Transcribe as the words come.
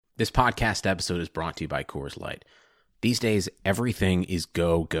This podcast episode is brought to you by Coors Light. These days, everything is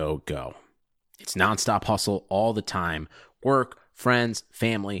go, go, go. It's nonstop hustle all the time. Work, friends,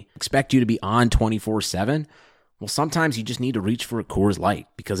 family, expect you to be on 24/7. Well, sometimes you just need to reach for a Coors Light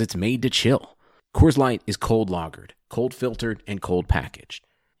because it's made to chill. Coors Light is cold lagered, cold filtered, and cold packaged.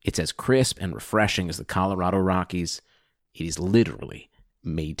 It's as crisp and refreshing as the Colorado Rockies. It is literally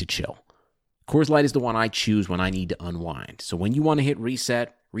made to chill. Coors Light is the one I choose when I need to unwind. So when you want to hit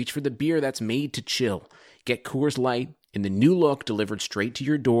reset, reach for the beer that's made to chill. Get Coors Light in the new look delivered straight to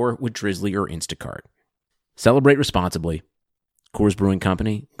your door with Drizzly or Instacart. Celebrate responsibly. Coors Brewing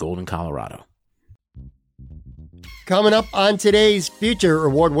Company, Golden, Colorado. Coming up on today's Future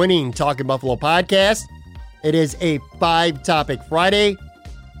Award-winning Talking Buffalo podcast, it is a 5-topic Friday.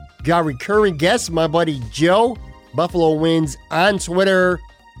 Got recurring guest, my buddy Joe, Buffalo Wins on Twitter.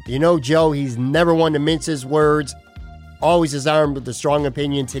 You know Joe, he's never one to mince his words. Always is armed with a strong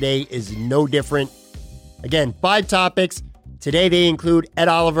opinion. Today is no different. Again, 5 topics. Today they include Ed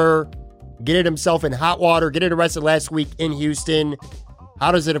Oliver, getting himself in hot water, getting arrested last week in Houston.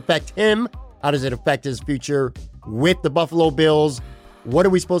 How does it affect him? How does it affect his future with the Buffalo Bills? What are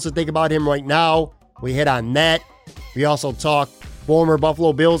we supposed to think about him right now? We hit on that. We also talk former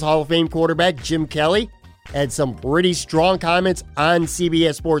Buffalo Bills Hall of Fame quarterback Jim Kelly. Had some pretty strong comments on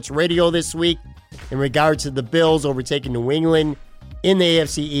CBS Sports Radio this week in regards to the Bills overtaking New England in the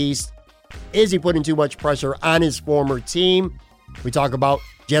AFC East. Is he putting too much pressure on his former team? We talk about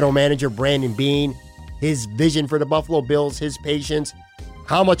general manager Brandon Beane, his vision for the Buffalo Bills, his patience.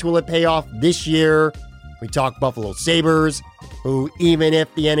 How much will it pay off this year? We talk Buffalo Sabres, who even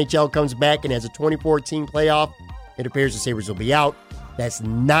if the NHL comes back and has a 2014 playoff, it appears the Sabres will be out. That's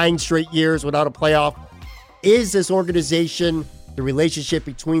 9 straight years without a playoff. Is this organization, the relationship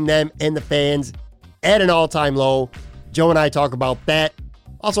between them and the fans, at an all-time low? Joe and I talk about that.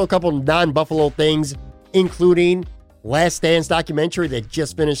 Also a couple non-Buffalo things, including Last Dance documentary that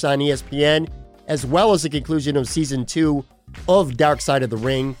just finished on ESPN, as well as the conclusion of Season 2 of Dark Side of the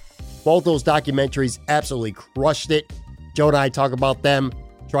Ring. Both those documentaries absolutely crushed it. Joe and I talk about them,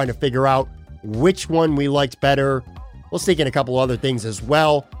 trying to figure out which one we liked better. We'll sneak in a couple other things as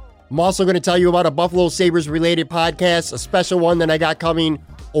well. I'm also going to tell you about a Buffalo Sabres related podcast, a special one that I got coming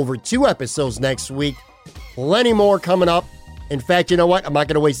over 2 episodes next week. Plenty more coming up. In fact, you know what? I'm not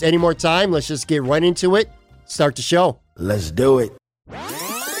going to waste any more time. Let's just get right into it. Start the show. Let's do it. Buffalo's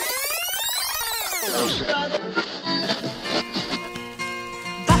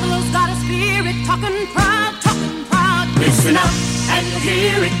got a spirit, talking proud. Listen up and you'll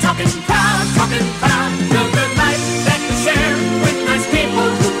hear it, talking proud. The good life that we share with nice people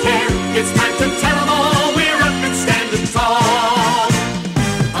who care. It's time to tell them all we're up and standing tall.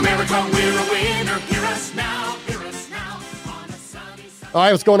 America, we're a winner. Hear us now on a sunny side. All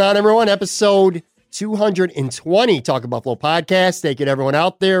right, what's going on, everyone? Episode 220 Talking Buffalo podcast. Thank you to everyone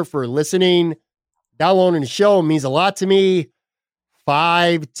out there for listening. Downloading the show means a lot to me.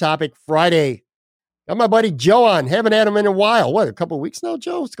 5-topic Friday. Got my buddy Joe on. Haven't had him in a while. What, a couple of weeks now,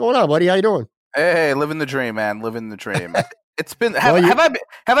 Joe? What's going on, buddy? How you doing? Hey, living the dream, man. Living the dream. It's been have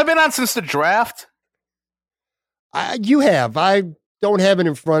I been on since the draft? You have. I don't have it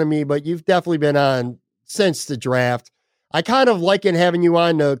in front of me, but you've definitely been on since the draft. I kind of liken having you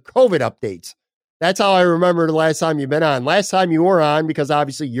on the COVID updates. That's how I remember the last time you've been on. Last time you were on, because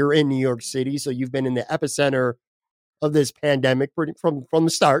obviously you're in New York City, so you've been in the epicenter of this pandemic from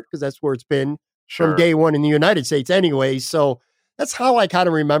the start, because that's where it's been from day one in the United States anyway. So that's how I kind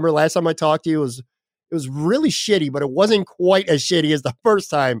of remember last time I talked to you. It was really shitty, but it wasn't quite as shitty as the first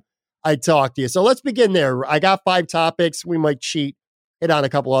time I talked to you. So let's begin there. I got 5 topics. We might cheat, hit on a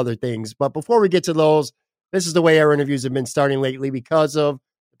couple other things. But before we get to those, this is the way our interviews have been starting lately because of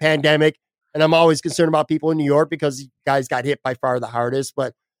the pandemic. And I'm always concerned about people in New York because you guys got hit by far the hardest.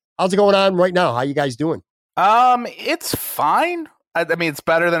 But how's it going on right now? How you guys doing? It's fine. I mean, it's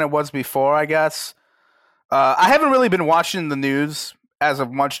better than it was before, I guess. I haven't really been watching the news as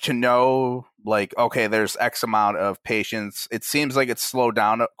of much to know, like, okay, there's X amount of patients. It seems like it's slowed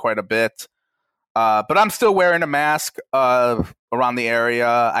down quite a bit. But I'm still wearing a mask around the area.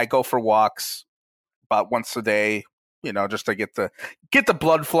 I go for walks about once a day, you know, just to get the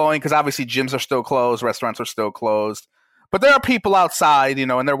blood flowing, because obviously gyms are still closed, restaurants are still closed. But there are people outside, you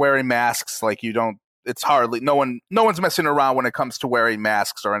know, and they're wearing masks. Like, it's hardly, no one's messing around when it comes to wearing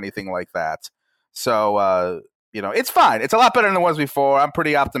masks or anything like that. So, you know, it's fine. It's a lot better than it was before. I'm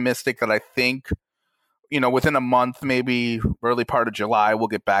pretty optimistic that I think, you know, within a month, maybe early part of July, we'll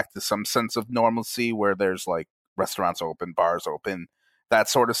get back to some sense of normalcy where there's like restaurants open, bars open, that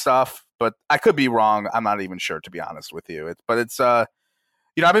sort of stuff. But I could be wrong. I'm not even sure, to be honest with you. But it's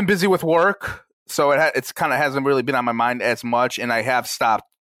I've been busy with work, so it's kind of hasn't really been on my mind as much, and I have stopped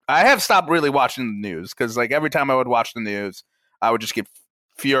really watching the news, because like every time I would watch the news, I would just get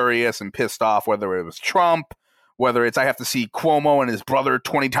furious and pissed off, whether it was Trump, whether it's I have to see Cuomo and his brother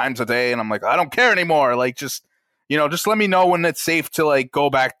 20 times a day, and I'm like, I don't care anymore. Like, just let me know when it's safe to like go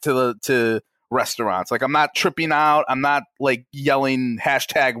back to restaurants. Like, I'm not tripping out. I'm not like yelling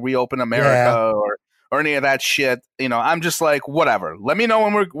hashtag reopen America or any of that shit. I'm just like, whatever. Let me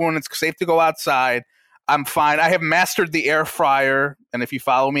know when it's safe to go outside. I'm fine. I have mastered the air fryer. And if you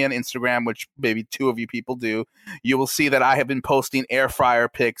follow me on Instagram, which maybe 2 of you people do, you will see that I have been posting air fryer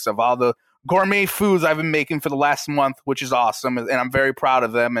pics of all the gourmet foods I've been making for the last month, which is awesome. And I'm very proud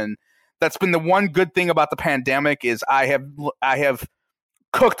of them. And that's been the one good thing about the pandemic is I have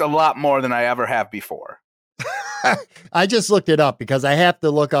cooked a lot more than I ever have before. I just looked it up because I have to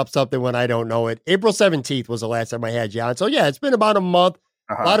look up something when I don't know it. April 17th was the last time I had you on. So yeah, it's been about a month.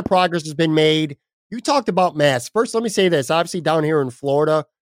 A lot of progress has been made. You talked about masks. First, let me say this. Obviously down here in Florida,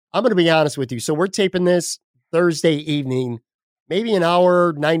 I'm going to be honest with you. So we're taping this Thursday evening, maybe an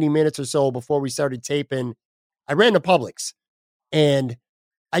hour, 90 minutes or so before we started taping. I ran to Publix, and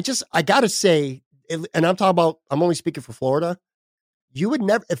I got to say, and I'm only speaking for Florida. You would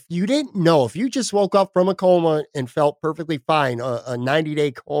never, if you didn't know, if you just woke up from a coma and felt perfectly fine, a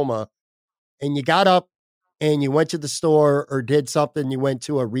 90-day coma, and you got up and you went to the store or did something, you went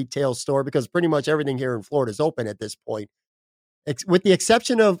to a retail store, because pretty much everything here in Florida is open at this point. With the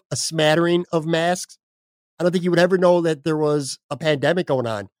exception of a smattering of masks, I don't think you would ever know that there was a pandemic going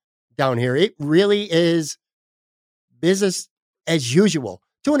on down here. It really is business as usual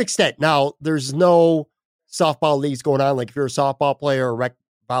to an extent. Now, there's no softball leagues going on. Like if you're a softball player or rec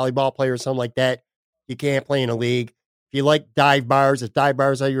volleyball player or something like that, you can't play in a league. If you like dive bars, if dive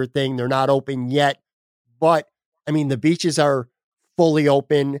bars are your thing, they're not open yet. But I mean, the beaches are fully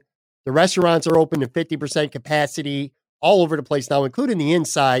open. The restaurants are open to 50% capacity all over the place now, including the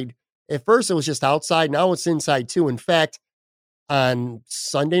inside. At first, it was just outside. Now it's inside too. In fact, on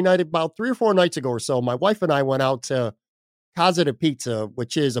Sunday night, about 3 or 4 nights ago or so, my wife and I went out to Casa de Pizza,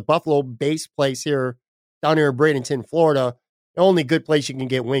 which is a Buffalo-based place down here in Bradenton, Florida. The only good place you can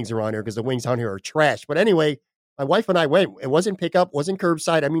get wings around here, because the wings down here are trash. But anyway, my wife and I went. It wasn't pickup, wasn't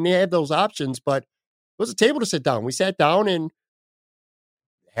curbside. I mean, they had those options, but it was a table to sit down. We sat down and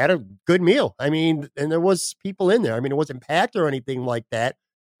had a good meal. I mean, and there was people in there. I mean, it wasn't packed or anything like that.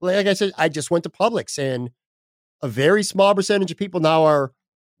 Like I said, I just went to Publix, and a very small percentage of people now are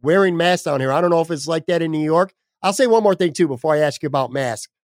wearing masks down here. I don't know if it's like that in New York. I'll say one more thing too before I ask you about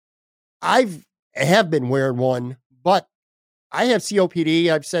masks. I have been wearing one, but I have COPD.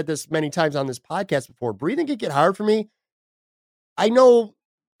 I've said this many times on this podcast before. Breathing can get hard for me. I know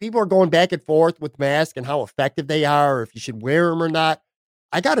people are going back and forth with masks and how effective they are, or if you should wear them or not.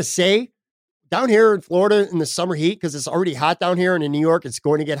 I got to say, down here in Florida in the summer heat, because it's already hot down here, and in New York, it's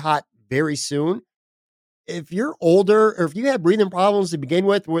going to get hot very soon. If you're older, or if you have breathing problems to begin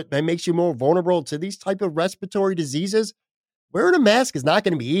with, that makes you more vulnerable to these type of respiratory diseases, wearing a mask is not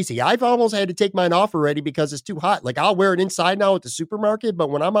going to be easy. I've almost had to take mine off already because it's too hot. Like, I'll wear it inside now at the supermarket, but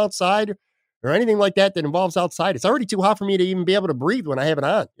when I'm outside or anything like that involves outside, it's already too hot for me to even be able to breathe when I have it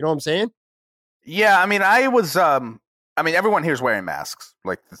on. You know what I'm saying? Yeah, I mean, everyone here's wearing masks.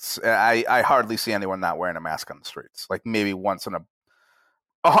 Like, I hardly see anyone not wearing a mask on the streets. Like, maybe once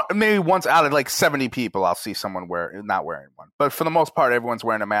out of like 70 people, I'll see someone not wearing one. But for the most part, everyone's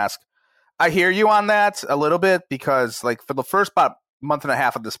wearing a mask. I hear you on that a little bit, because like for the first about month and a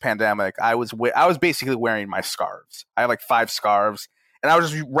half of this pandemic, I was basically wearing my scarves. I had like 5 scarves, and I was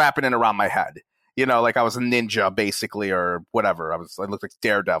just wrapping it around my head. Like I was a ninja basically, or whatever. I looked like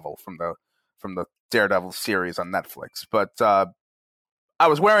Daredevil from the Daredevil series on Netflix. But I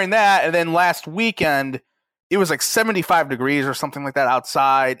was wearing that, and then last weekend it was like 75 degrees or something like that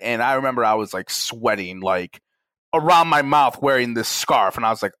outside, and I remember I was like sweating like around my mouth wearing this scarf, and I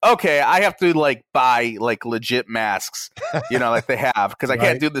was like, okay, I have to like buy like legit masks, like they have, because I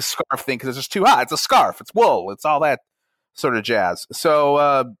can't do this scarf thing because it's just too hot. It's a scarf, it's wool, it's all that sort of jazz. So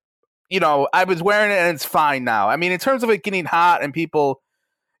I was wearing it, and it's fine now. I mean, in terms of it getting hot and people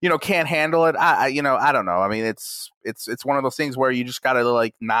can't handle it, I don't know. I mean, it's one of those things where you just gotta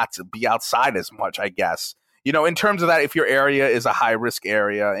like not be outside as much, I guess. In terms of that, if your area is a high risk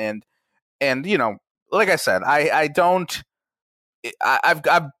area, and like I said, I've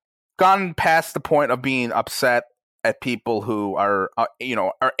gone past the point of being upset at people who are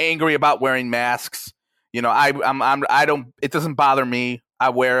angry about wearing masks. It doesn't bother me. I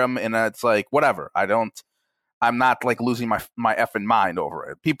wear them, and it's like, whatever. I'm not like losing my effing mind over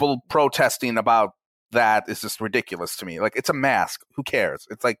it. People protesting about that is just ridiculous to me. Like, it's a mask. Who cares?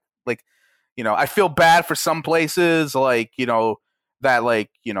 It's like, I feel bad for some places, like, that, like,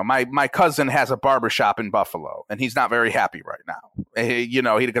 my cousin has a barbershop in Buffalo, and he's not very happy right now.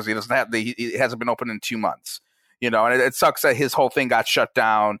 Because he doesn't have he hasn't been open in 2 months. And it sucks that his whole thing got shut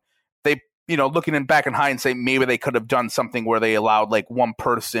down. They, looking back in hindsight, maybe they could have done something where they allowed like one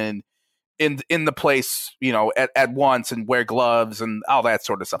person in the place, at once, and wear gloves and all that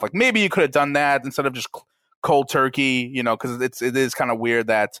sort of stuff. Like, maybe you could have done that instead of just cold turkey, because it is kind of weird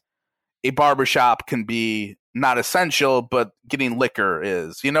that a barbershop can be not essential, but getting liquor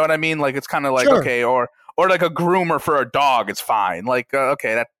is. You know what I mean? Like, it's kind of like, Sure. okay, or like a groomer for a dog is fine. Like,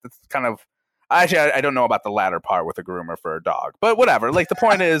 okay, that's kind of. Actually, I don't know about the latter part with a groomer for a dog, but whatever. Like, the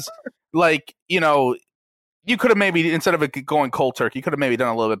point is, like, you could have maybe, instead of it going cold turkey, you could have maybe done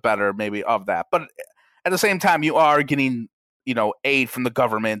a little bit better maybe of that. But at the same time, you are getting, aid from the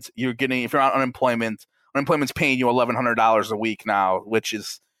government. You're getting, if you're on unemployment's paying you $1,100 a week now, which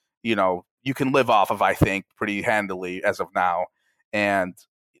is, you can live off of, I think, pretty handily as of now. And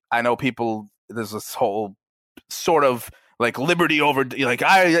I know there's this whole sort of like liberty over, like,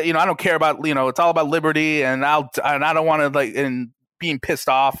 I don't care about, it's all about liberty, and I don't want to, like, and being pissed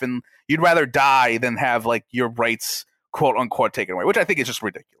off, and you'd rather die than have like your rights, quote unquote, taken away, which I think is just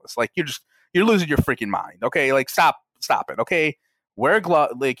ridiculous. Like, you're losing your freaking mind. Okay. Like, stop it. Okay. Wear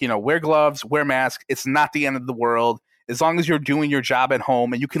gloves, wear masks. It's not the end of the world. As long as you're doing your job at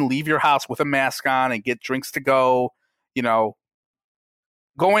home and you can leave your house with a mask on and get drinks to go,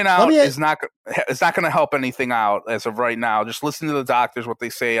 going out is not going to help anything out as of right now. Just listen to the doctors, what they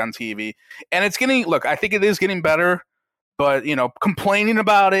say on TV. And I think it is getting better, but, complaining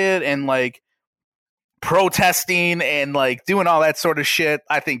about it and like protesting and like doing all that sort of shit,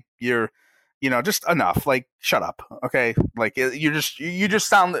 I think you're, just enough. Like, shut up. Okay. Like, you just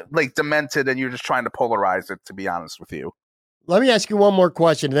sound like demented, and you're just trying to polarize it, to be honest with you. Let me ask you one more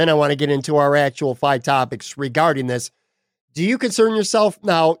question, and then I want to get into our actual 5 topics regarding this. Do you concern yourself?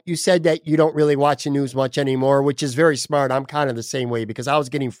 Now, you said that you don't really watch the news much anymore, which is very smart. I'm kind of the same way, because I was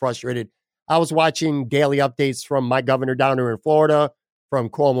getting frustrated. I was watching daily updates from my governor down here in Florida, from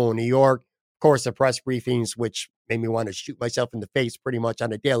Cuomo in New York, of course, the press briefings, which made me want to shoot myself in the face pretty much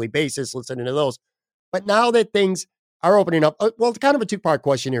on a daily basis, listening to those. But now that things are opening up, well, it's kind of a 2-part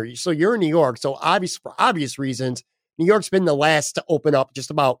question here. So you're in New York, so for obvious reasons, New York's been the last to open up just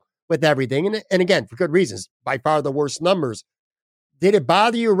about with everything. And again, for good reasons, by far the worst numbers. Did it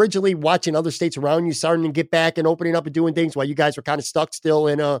bother you originally watching other states around you starting to get back and opening up and doing things while you guys were kind of stuck still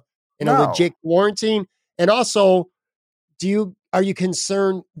in a legit quarantine? And also, are you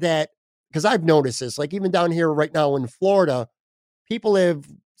concerned that, because I've noticed this, like even down here right now in Florida, people have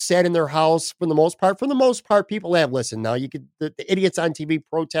sat in their house for the most part. For the most part, people have listened. Now, the idiots on TV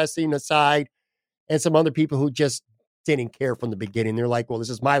protesting aside, and some other people who just didn't care from the beginning. They're like, well, this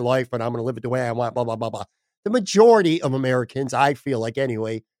is my life, and I'm going to live it the way I want, blah, blah, blah, blah. The majority of Americans, I feel like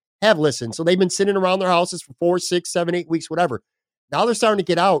anyway, have listened. So they've been sitting around their houses for 4, 6, 7, 8 weeks, whatever. Now they're starting to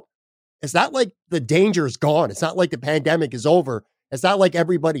get out. It's not like the danger is gone. It's not like the pandemic is over. It's not like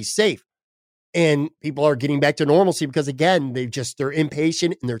everybody's safe. And people are getting back to normalcy because, again, they're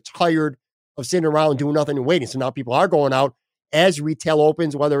impatient and they're tired of sitting around doing nothing and waiting. So now people are going out as retail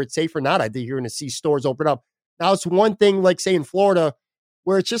opens, whether it's safe or not. I think you're going to see stores open up. Now, it's one thing, like, say, in Florida,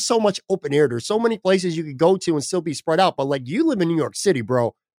 where it's just so much open air. There's so many places you could go to and still be spread out. But, like, you live in New York City,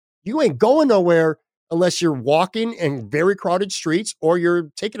 bro. You ain't going nowhere unless you're walking in very crowded streets or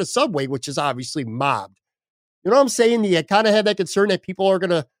you're taking a subway, which is obviously mobbed. You know what I'm saying? You kind of have that concern that people are going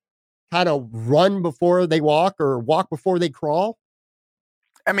to kind of run before they walk or walk before they crawl.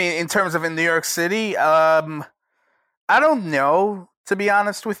 I mean, in terms of in New York City, I don't know, to be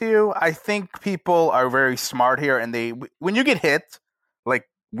honest with you. I think people are very smart here, and when you get hit, like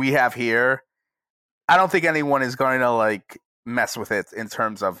we have here, I don't think anyone is going to like mess with it in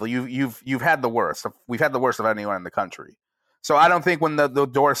terms of you've had the worst. We've had the worst of anyone in the country. So I don't think when the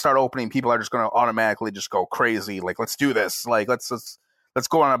doors start opening, people are just going to automatically just go crazy. Like, let's do this. Like, let's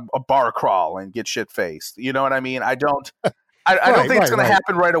go on a bar crawl and get shit faced. You know what I mean? I don't think it's going to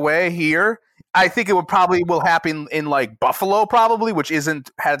happen right away here. I think it will happen in like Buffalo probably, which hasn't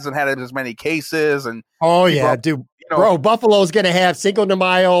had as many cases. And dude, bro, Buffalo's going to have Cinco de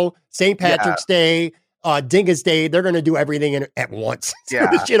Mayo, St. Patrick's Day, Dingus Day. They're going to do everything at once. Yeah,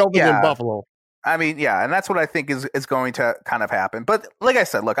 the shit opens in Buffalo. I mean, yeah, and that's what I think is going to kind of happen. But like I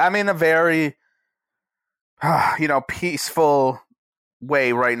said, look, I'm in a very, peaceful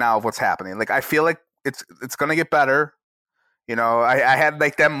way right now of what's happening. Like, I feel like it's going to get better. I had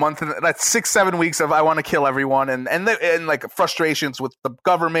like that month, that 6-7 weeks of I want to kill everyone, and like frustrations with the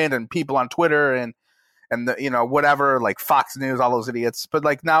government and people on Twitter, and and the, whatever, like Fox News, all those idiots. But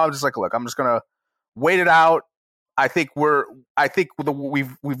like now I'm just like, look, I'm just gonna wait it out. I think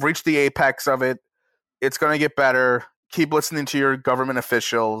we've reached the apex of it. It's gonna get better. Keep listening to your government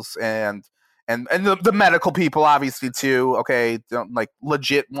officials and the medical people, obviously too. Okay, don't, like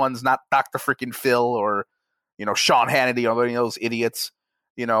legit ones, not Dr. freaking Phil or Sean Hannity or any of those idiots.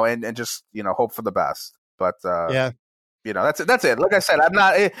 And just hope for the best. But yeah. That's it. Like I said,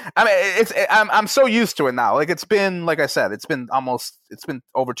 I'm so used to it now. Like it's been, like I said, it's been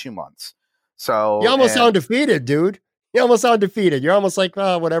over 2 months. So you almost sound defeated, dude. You almost sound defeated. You're almost like,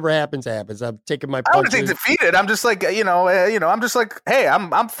 oh, whatever happens, happens. I'm taking my punches. I wouldn't say defeated. I'm just like, I'm just like, hey,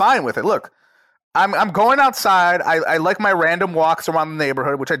 I'm fine with it. Look, I'm going outside. I like my random walks around the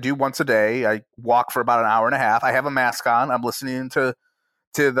neighborhood, which I do once a day. I walk for about an hour and a half. I have a mask on. I'm listening to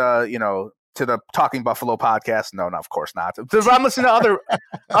the Talking Buffalo podcast. No, of course not. I'm listening to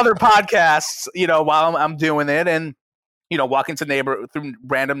other podcasts, while I'm doing it, and walking through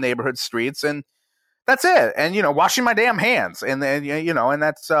random neighborhood streets, and that's it. And washing my damn hands, and then and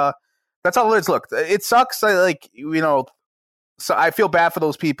that's all it is. Look, it sucks. So I feel bad for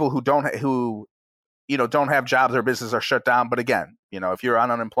those people who don't have jobs or business are shut down. But again, if you're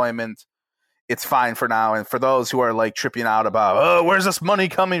on unemployment, it's fine for now. And for those who are like tripping out about, oh, where's this money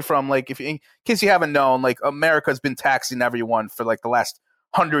coming from? Like, in case you haven't known, like America's been taxing everyone for like the last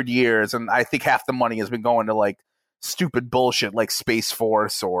 100 years. And I think half the money has been going to like stupid bullshit like Space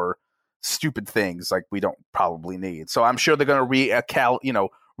Force or stupid things like we don't probably need. So I'm sure they're going to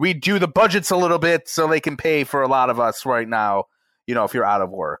redo the budgets a little bit so they can pay for a lot of us right now, if you're out of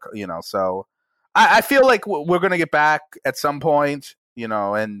work, so I feel like we're going to get back at some point,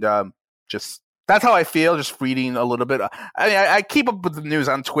 and just that's how I feel, just reading a little bit. I keep up with the news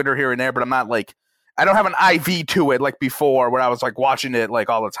on Twitter here and there, but I'm not like, I don't have an IV to it like before where I was like watching it like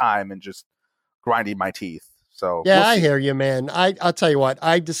all the time and just grinding my teeth. So yeah, I hear you, man. I'll tell you what,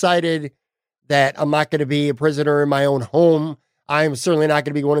 I decided that I'm not going to be a prisoner in my own home. I'm certainly not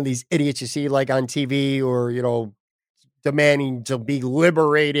going to be one of these idiots you see like on TV or, demanding to be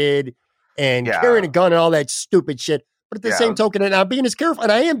liberated and carrying a gun and all that stupid shit. But at the same token, and I'm being as careful,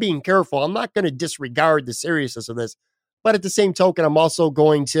 and I am being careful. I'm not going to disregard the seriousness of this. But at the same token, I'm also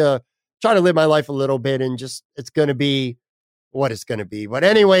going to try to live my life a little bit and just, it's going to be what it's going to be. But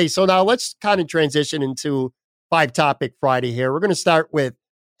anyway, so now let's kind of transition into 5-Topic Friday here. We're going to start with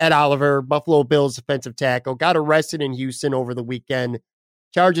Ed Oliver, Buffalo Bills defensive tackle, got arrested in Houston over the weekend.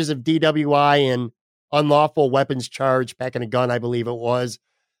 Charges of DWI and unlawful weapons charge, packing a gun, I believe it was.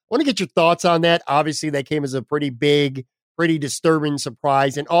 I want to get your thoughts on that. Obviously, that came as a pretty big, pretty disturbing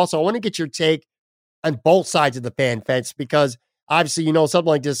surprise. And also, I want to get your take on both sides of the fan fence because obviously, something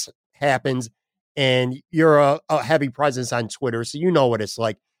like this happens and you're a heavy presence on Twitter. So you know what it's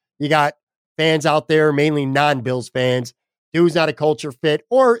like. You got fans out there, mainly non-Bills fans. Dude's not a culture fit,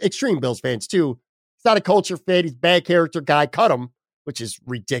 or extreme Bills fans too. He's not a culture fit. He's a bad character guy. Cut him, which is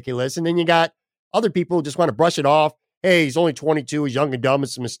ridiculous. And then you got other people who just want to brush it off. Hey, he's only 22. He's young and dumb.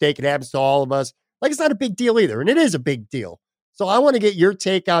 It's a mistake. It happens to all of us. Like, it's not a big deal either. And it is a big deal. So I want to get your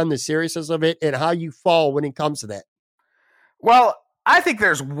take on the seriousness of it and how you fall when it comes to that. Well, I think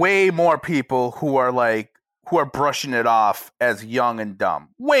there's way more people who are brushing it off as young and dumb.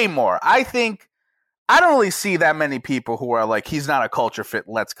 Way more. I don't really see that many people who are like, he's not a culture fit,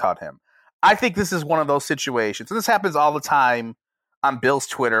 let's cut him. I think this is one of those situations. And this happens all the time on Bill's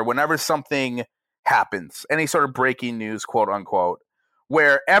Twitter whenever something happens, any sort of breaking news, quote unquote,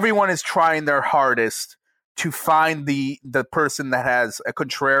 where everyone is trying their hardest to find the person that has a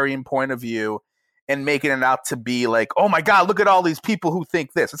contrarian point of view and making it out to be like, oh my God, look at all these people who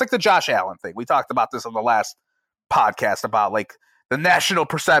think this. It's like the Josh Allen thing. We talked about this on the last podcast about like the national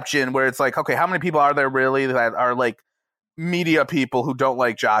perception where it's like, okay, how many people are there really that are like media people who don't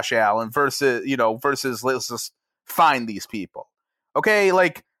like Josh Allen versus let's just find these people. Okay,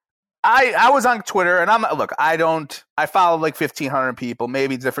 like I was on Twitter and I follow like 1,500 people.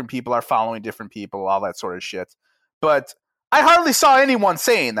 Maybe different people are following different people, all that sort of shit. But I hardly saw anyone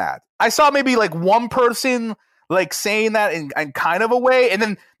saying that. I saw maybe like one person like saying that in kind of a way. And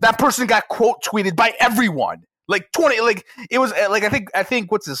then that person got quote tweeted by everyone. Like 20, like it was like, I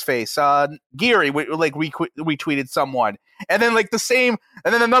think what's his face? Geary like retweeted someone. And then like the same,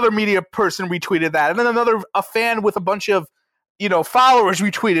 and then another media person retweeted that. And then a fan with a bunch of, followers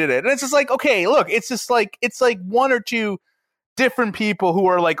retweeted it. And it's just like, okay, look, it's like one or two different people who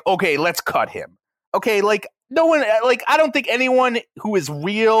are like, okay, let's cut him. Okay. Like no one, like, I don't think anyone who is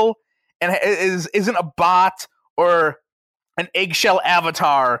real and isn't a bot or an eggshell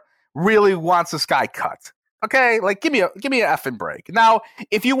avatar really wants this guy cut. Okay, like give me a effing break. Now,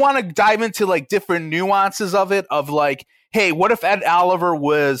 if you want to dive into like different nuances of it, of like, hey, what if Ed Oliver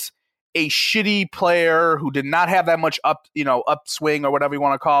was a shitty player who did not have that much upswing or whatever you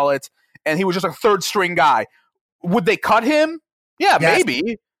want to call it, and he was just a third string guy? Would they cut him? Yeah, Yes.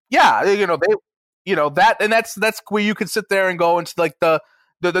 maybe. Yeah, that's where you could sit there and go into like the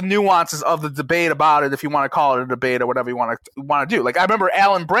nuances of the debate about it, if you want to call it a debate or whatever you want to do. Like I remember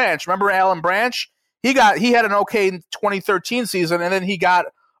Alan Branch. Remember Alan Branch? He had an okay 2013 season, and then he got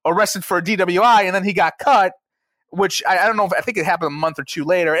arrested for a DWI, and then he got cut. Which I don't know if I think it happened a month or two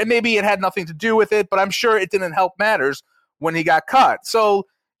later, and maybe it had nothing to do with it, but I'm sure it didn't help matters when he got cut. So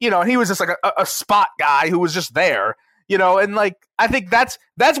he was just like a spot guy who was just there. And like I think that's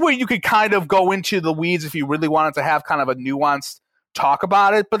where you could kind of go into the weeds if you really wanted to have kind of a nuanced talk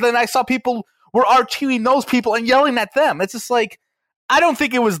about it. But then I saw people were RTing those people and yelling at them. It's just like, I don't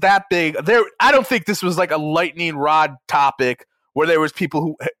think it was that big. I don't think this was like a lightning rod topic where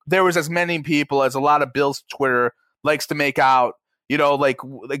there was as many people as a lot of Bills Twitter likes to make out, like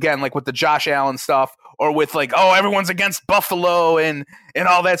again, like with the Josh Allen stuff, or with like, oh, everyone's against Buffalo and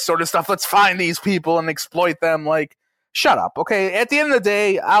all that sort of stuff. Let's find these people and exploit them. Like, shut up. Okay. At the end of the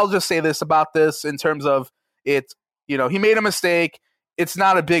day, I'll just say this about this in terms of it, he made a mistake. It's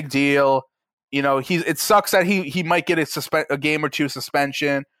not a big deal. It sucks that he might get a game or two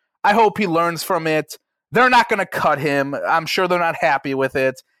suspension. I hope he learns from it. They're not going to cut him. I'm sure they're not happy with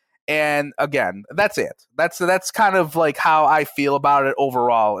it. And again, that's it. That's kind of like how I feel about it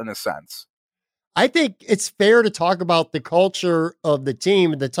overall, in a sense. I think it's fair to talk about the culture of the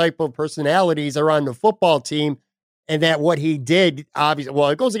team, the type of personalities are on the football team, and that what he did, obviously, well,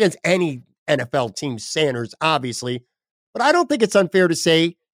 it goes against any NFL team standards, obviously, but I don't think it's unfair to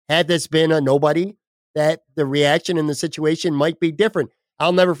say, had this been a nobody, that the reaction in the situation might be different.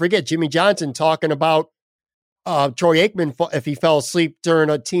 I'll never forget Jimmy Johnson talking about Troy Aikman. If he fell asleep during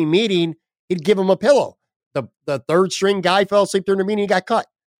a team meeting, he'd give him a pillow. The third string guy fell asleep during the meeting, he got cut.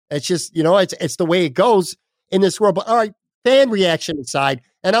 It's just, it's the way it goes in this world. But all right, fan reaction aside,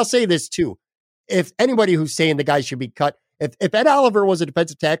 and I'll say this too. If anybody who's saying the guy should be cut, if Ed Oliver was a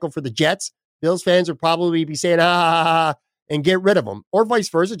defensive tackle for the Jets, Bills fans would probably be saying, and get rid of him, or vice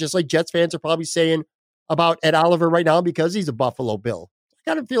versa, just like Jets fans are probably saying about Ed Oliver right now because he's a Buffalo Bill. I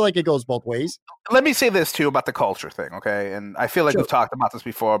kind of feel like it goes both ways. Let me say this too about the culture thing, okay? And I feel like Sure. we've talked about this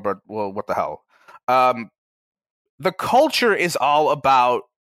before, but well, what the hell? The culture is all about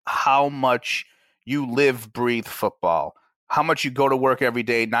how much you live, breathe football, how much you go to work every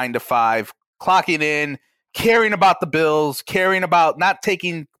day, 9 to 5, clocking in, caring about the Bills, caring about not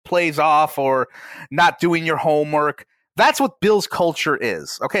taking plays off or not doing your homework. That's what Bills culture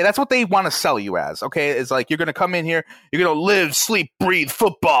is, okay? That's what they want to sell you as, okay? It's like, you're going to come in here, you're going to live, sleep, breathe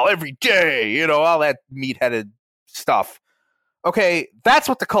football every day, all that meat-headed stuff. Okay, that's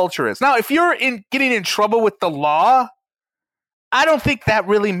what the culture is. Now, if you're getting in trouble with the law, I don't think that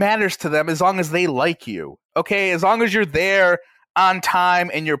really matters to them as long as they like you, okay? As long as you're there on time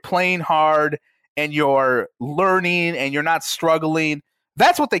and you're playing hard and you're learning and you're not struggling,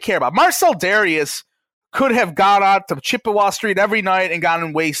 that's what they care about. Marcel Darius could have gone out to Chippewa Street every night and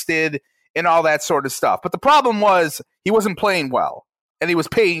gotten wasted and all that sort of stuff. But the problem was he wasn't playing well and he was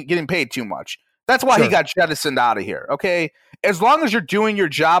getting paid too much. That's why Sure. he got jettisoned out of here, okay? As long as you're doing your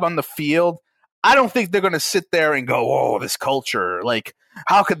job on the field, I don't think they're going to sit there and go, oh, this culture, like,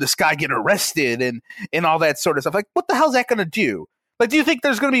 how could this guy get arrested and all that sort of stuff? Like, what the hell is that going to do? Like, do you think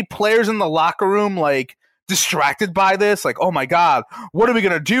there's going to be players in the locker room, like, distracted by this? Like, oh my God, what are we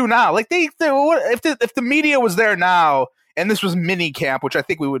going to do now? Like, if the media was there now, and this was mini camp, which I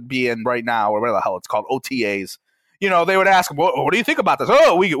think we would be in right now, or whatever the hell it's called, OTAs, they would ask him, what do you think about this?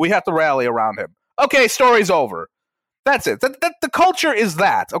 Oh, we have to rally around him. Okay, story's over. That's it. The culture is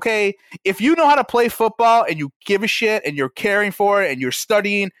that, okay? If you know how to play football and you give a shit and you're caring for it and you're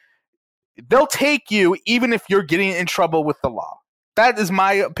studying, they'll take you even if you're getting in trouble with the law. That is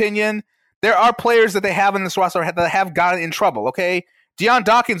my opinion. There are players that they have in this roster that have gotten in trouble, okay? Deion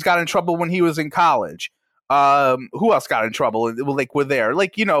Dawkins got in trouble when he was in college. Who else got in trouble? Like, we're there.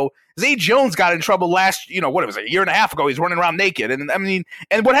 Like, Zay Jones got in trouble last, what was it, a year and a half ago? He's running around naked. And I mean,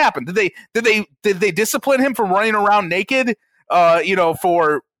 and what happened? Did they discipline him for running around naked?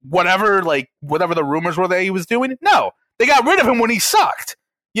 For whatever the rumors were that he was doing? No, they got rid of him when he sucked.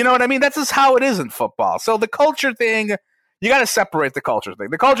 You know what I mean? That's just how it is in football. So the culture thing, you got to separate the culture thing.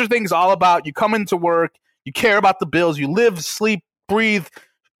 The culture thing is all about you come into work, you care about the Bills, you live, sleep, breathe,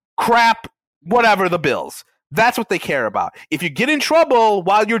 crap, whatever the Bills. That's what they care about. If you get in trouble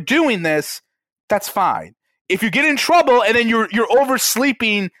while you're doing this, that's fine. If you get in trouble and then you're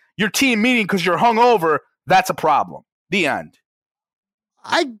oversleeping your team meeting because you're hungover, that's a problem. The end.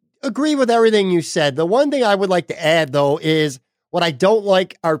 I agree with everything you said. The one thing I would like to add, though, is what I don't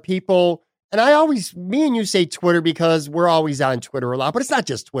like are people, and me and you say Twitter because we're always on Twitter a lot, but it's not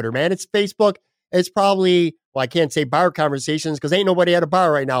just Twitter, man. It's Facebook. It's probably, well, I can't say bar conversations because ain't nobody at a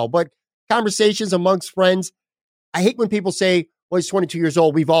bar right now, but conversations amongst friends. I hate when people say, well, he's 22 years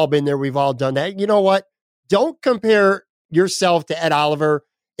old. We've all been there. We've all done that. You know what? Don't compare yourself to Ed Oliver.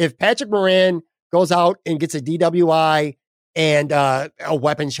 If Patrick Moran goes out and gets a DWI and a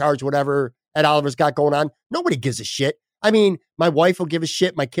weapons charge, whatever Ed Oliver's got going on, nobody gives a shit. I mean, my wife will give a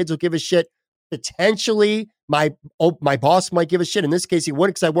shit. My kids will give a shit. Potentially, my boss might give a shit. In this case, he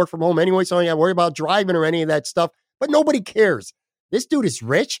wouldn't because I work from home anyway, so I don't got to worry about driving or any of that stuff. But nobody cares. This dude is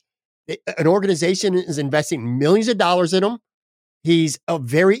rich. An organization is investing millions of dollars in him. He's a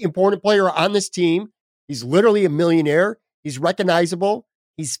very important player on this team. He's literally a millionaire. He's recognizable.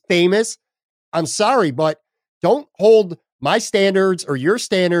 He's famous. I'm sorry, but don't hold my standards or your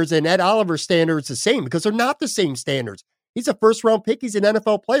standards and Ed Oliver's standards the same because they're not the same standards. He's a first-round pick. He's an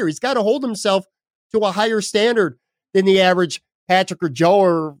NFL player. He's got to hold himself to a higher standard than the average Patrick or Joe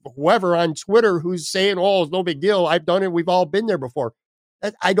or whoever on Twitter who's saying, oh, it's no big deal. I've done it. We've all been there before.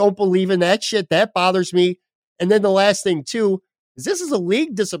 I don't believe in that shit. That bothers me. And then the last thing, too, is this is a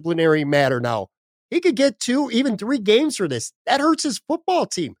league disciplinary matter now. He could get 2, even 3 games for this. That hurts his football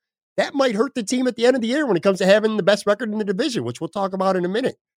team. That might hurt the team at the end of the year when it comes to having the best record in the division, which we'll talk about in a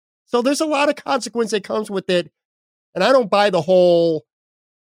minute. So there's a lot of consequence that comes with it. And I don't buy the whole,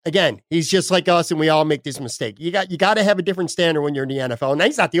 again, he's just like us and we all make this mistake. You got to have a different standard when you're in the NFL. And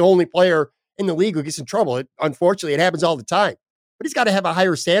he's not the only player in the league who gets in trouble. Unfortunately, it happens all the time. But he's got to have a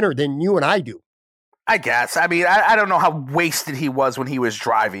higher standard than you and I do. I guess. I mean, I don't know how wasted he was when he was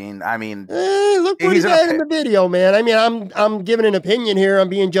driving. I mean, look pretty bad in the video, man. I mean, I'm giving an opinion here. I'm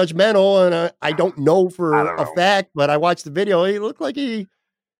being judgmental, and I don't know for a fact, but I watched the video. He looked like it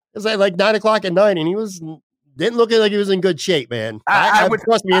was like 9 o'clock at night, and he didn't look like he was in good shape, man. I would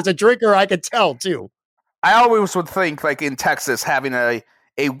trust me as a drinker. I could tell too. I always would think like in Texas, having a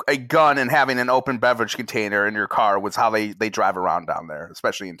gun and having an open beverage container in your car was how they drive around down there,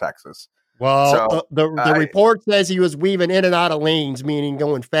 especially in Texas. Well, so, the report says he was weaving in and out of lanes, meaning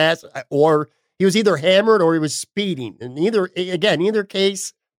going fast, or he was either hammered or he was speeding. And either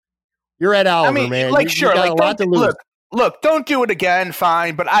case, you're at Oliver, man. Like, sure, like, a lot to lose. Look, don't do it again,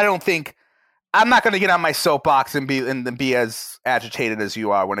 fine, but I don't think I'm not going to get on my soapbox and be as agitated as you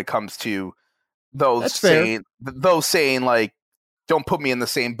are when it comes to those saying like, don't put me in the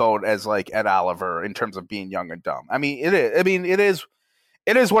same boat as like Ed Oliver in terms of being young and dumb. I mean, it is. I mean, it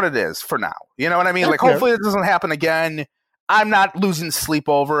is what it is for now. You know what I mean? Like, hopefully it doesn't happen again. I'm not losing sleep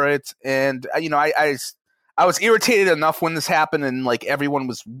over it. And, you know, I was irritated enough when this happened and like everyone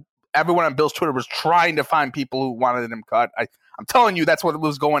on Bill's Twitter was trying to find people who wanted him cut. I'm telling you, that's what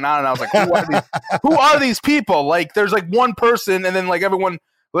was going on. And I was like, who are these people? Like, there's like one person and then like everyone,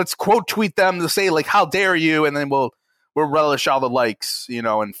 let's quote tweet them to say like, how dare you? And then we'll relish all the likes, you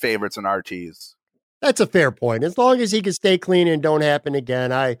know, and favorites and RTs. That's a fair point. As long as he can stay clean and don't happen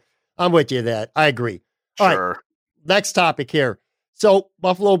again, I'm with you that. I agree. All right, next topic here. So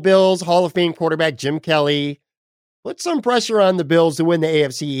Buffalo Bills Hall of Fame quarterback Jim Kelly put some pressure on the Bills to win the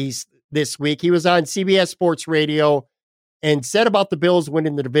AFC East this week. He was on CBS Sports Radio and said about the Bills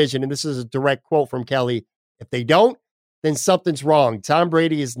winning the division, and this is a direct quote from Kelly, if they don't, then something's wrong. Tom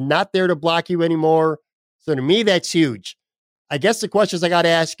Brady is not there to block you anymore. So to me, that's huge. I guess the questions I got to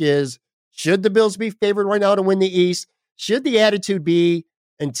ask is, should the Bills be favored right now to win the East? Should the attitude be,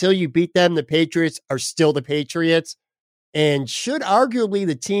 until you beat them, the Patriots are still the Patriots? And should arguably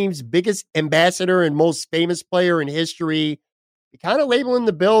the team's biggest ambassador and most famous player in history be kind of labeling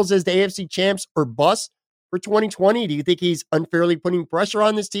the Bills as the AFC champs or bust for 2020? Do you think he's unfairly putting pressure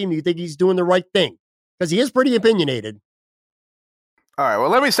on this team? Do you think he's doing the right thing? Because he is pretty opinionated. All right, well,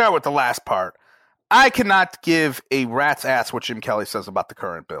 let me start with the last part. I cannot give a rat's ass what Jim Kelly says about the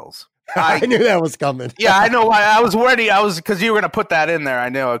current Bills. I knew that was coming. Yeah, I know. I was worried. Because you were going to put that in there. I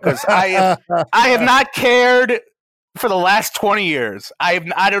know it because I have not cared for the last 20 years. I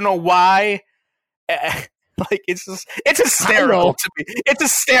don't know why. Like it's hysterical to me. It's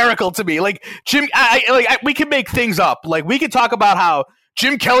hysterical to me. Like Jim, we can make things up. Like we can talk about how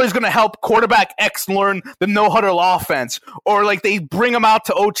Jim Kelly's going to help quarterback X learn the no-huddle offense, or like they bring him out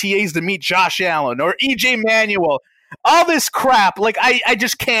to OTAs to meet Josh Allen or EJ Manuel. all this crap. Like I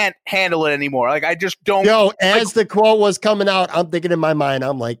just can't handle it anymore. Like I just don't. Joe, as the quote was coming out, I'm thinking in my mind,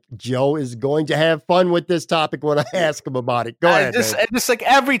 I'm like, Joe is going to have fun with this topic when I ask him about it. Go ahead. Just like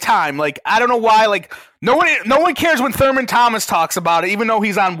every time, like I don't know why, like no one cares when Thurman Thomas talks about it, even though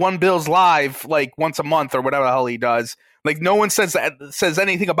he's on One Bills Live like once a month or whatever the hell he does. Like no one says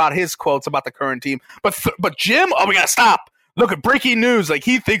anything about his quotes about the current team. But Jim, we gotta stop. Look at breaking news. Like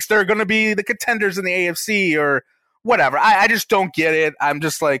he thinks they're going to be the contenders in the AFC or whatever. I just don't get it. I'm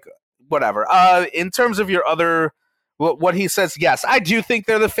just like whatever. In terms of your other what he says, yes, I do think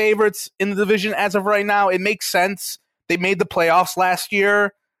they're the favorites in the division as of right now. It makes sense. They made the playoffs last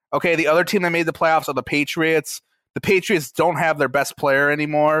year. Okay, the other team that made the playoffs are the Patriots. The Patriots don't have their best player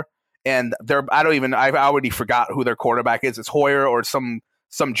anymore. And I already forgot who their quarterback is. It's Hoyer or some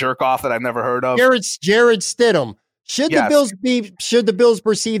jerk off that I've never heard of. Jared Stidham. Should the Bills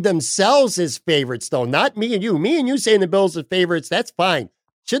perceive themselves as favorites though? Not me and you. Me and you saying the Bills are favorites, that's fine.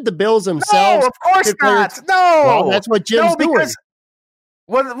 Should the Bills themselves? No, of course not. No. Well, that's what Jim's doing.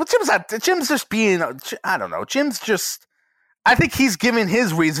 What Jim's at? Jim's just being, I don't know. Jim's just, I think he's giving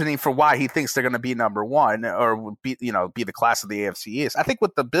his reasoning for why he thinks they're going to be number one or be the class of the AFC East. I think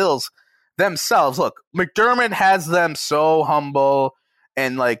with the Bills themselves, look, McDermott has them so humble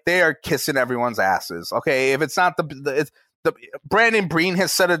and like they are kissing everyone's asses. Okay, if it's not the Brandon Breen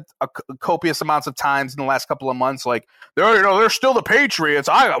has said it copious amounts of times in the last couple of months, like they're still the Patriots.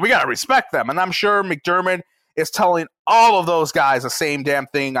 We got to respect them, and I'm sure McDermott is telling all of those guys the same damn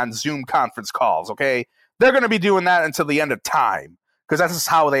thing on Zoom conference calls. Okay. They're going to be doing that until the end of time because that's just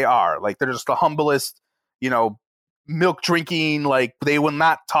how they are. Like, they're just the humblest, milk drinking. Like, they will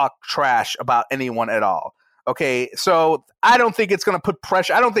not talk trash about anyone at all. Okay, so I don't think it's going to put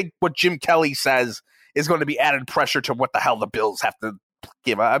pressure. I don't think what Jim Kelly says is going to be added pressure to what the hell the Bills have to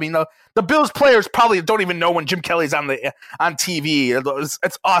give. I mean, the Bills players probably don't even know when Jim Kelly's on TV.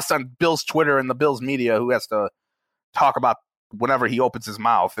 It's us on Bills Twitter and the Bills media who has to talk about whenever he opens his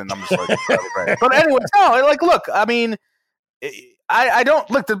mouth, and I'm just like, right. But anyway, no, like, look, I mean, I don't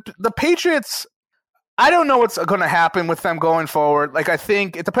look the Patriots. I don't know what's going to happen with them going forward. Like, I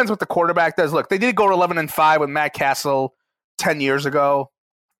think it depends what the quarterback does. Look, they did go to 11-5 with Matt Castle 10 years ago.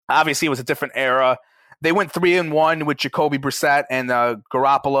 Obviously, it was a different era. They went 3-1 with Jacoby Brissett and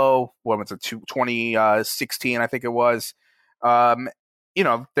Garoppolo. What was it? 2016, I think it was. They were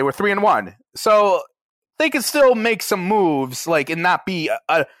 3-1. So they could still make some moves, like, and not be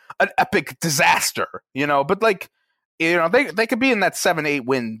an epic disaster, But like, they could be in that 7-8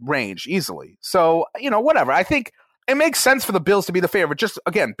 win range easily. So whatever. I think it makes sense for the Bills to be the favorite. Just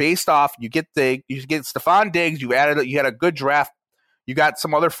again, based off you get Stephon Diggs. You had a good draft. You got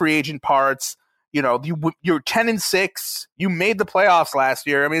some other free agent parts. You're 10-6. You made the playoffs last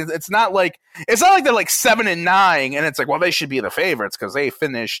year. I mean, it's not like they're like 7-9, and it's like, well, they should be the favorites because they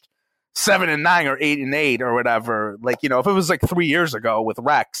finished 7-9 or 8-8 or whatever. Like, if it was like 3 years ago with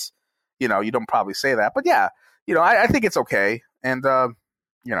Rex, you don't probably say that. But yeah, I think it's okay. And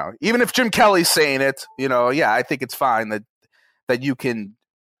even if Jim Kelly's saying it, I think it's fine that you can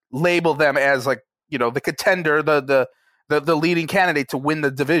label them as like, the contender, the leading candidate to win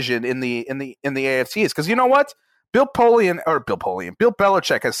the division in the AFC East. Because you know what? Bill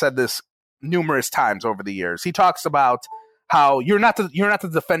Belichick has said this numerous times over the years. He talks about how you're not the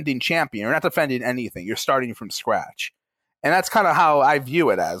defending champion. You're not defending anything. You're starting from scratch. And that's kind of how I view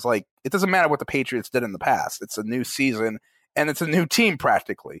it as. Like, it doesn't matter what the Patriots did in the past. It's a new season, and it's a new team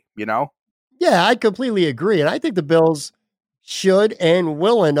practically, Yeah, I completely agree. And I think the Bills should and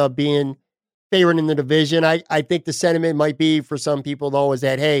will end up being favored in the division. I think the sentiment might be for some people, though, is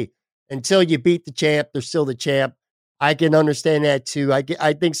that, hey, until you beat the champ, they're still the champ. I can understand that, too.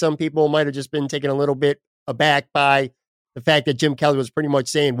 I think some people might have just been taken a little bit aback by the fact that Jim Kelly was pretty much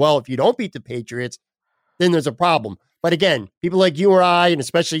saying, well, if you don't beat the Patriots, then there's a problem. But again, people like you or I, and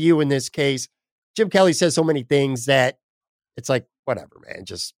especially you in this case, Jim Kelly says so many things that it's like, whatever, man,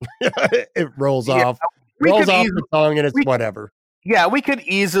 just it rolls off the tongue and it's whatever. Yeah, we could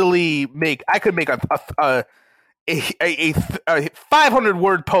easily I could make a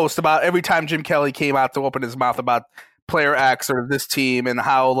 500-word post about every time Jim Kelly came out to open his mouth about player X or this team and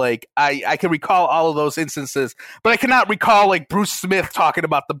how, like, I can recall all of those instances, but I cannot recall like Bruce Smith talking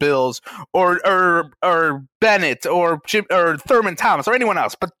about the Bills or Bennett or Jim or Thurman Thomas or anyone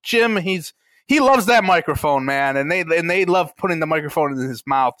else. But Jim, he loves that microphone, man, and they love putting the microphone in his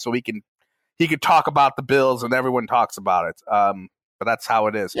mouth so he could talk about the Bills and everyone talks about it. But that's how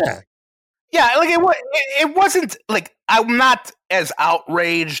it is. Yeah, like it wasn't like I'm not as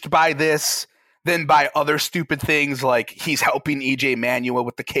outraged by this than by other stupid things like he's helping EJ Manuel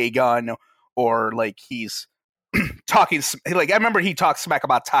with the K gun or like he's talking, like, I remember he talked smack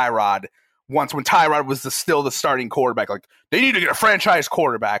about Tyrod once when Tyrod was still the starting quarterback. Like, they need to get a franchise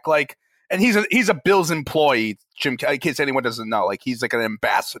quarterback. Like, and he's a Bills employee, Jim, in case anyone doesn't know. Like, he's like an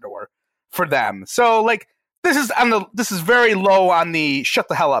ambassador for them. So, like, this is very low on the shut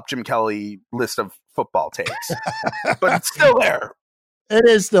the hell up, Jim Kelly list of football takes. But it's still there. It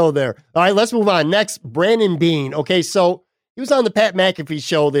is still there. All right, let's move on. Next, Brandon Beane. Okay, so he was on the Pat McAfee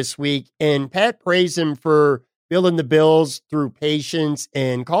show this week, and Pat praised him for building the Bills through patience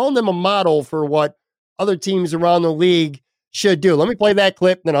and calling them a model for what other teams around the league should do. Let me play that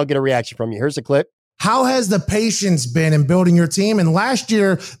clip, then I'll get a reaction from you. Here's a clip. How has the patience been in building your team? And last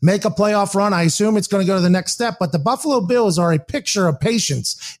year, make a playoff run. I assume it's going to go to the next step, but the Buffalo Bills are a picture of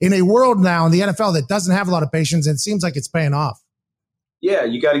patience in a world now in the NFL that doesn't have a lot of patience, and it seems like it's paying off. Yeah,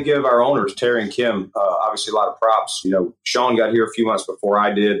 you got to give our owners, Terry and Kim, obviously a lot of props. You know, Sean got here a few months before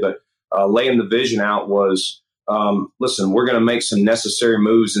I did, but laying the vision out was, listen, we're going to make some necessary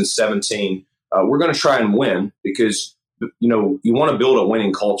moves in 17. We're going to try and win because, you know, you want to build a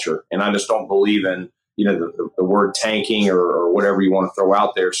winning culture. And I just don't believe in, you know, the word tanking or whatever you want to throw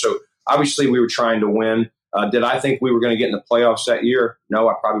out there. So obviously we were trying to win. Did I think we were going to get in the playoffs that year? No,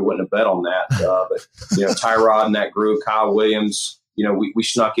 I probably wouldn't have bet on that. But, you know, Tyrod and that group, Kyle Williams, you know, we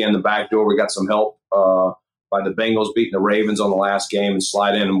snuck in the back door. We got some help by the Bengals beating the Ravens on the last game and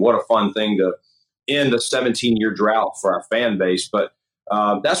slide in. And what a fun thing to end a 17-year drought for our fan base. But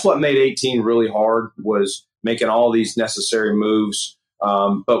that's what made 18 really hard, was making all these necessary moves.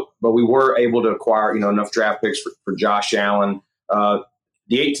 But we were able to acquire, you know, enough draft picks for Josh Allen. The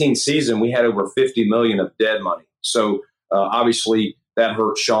 18 season, we had over $50 million of dead money. So obviously that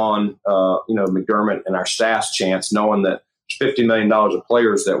hurt Sean, you know, McDermott and our staff's chance, knowing that there's $50 million of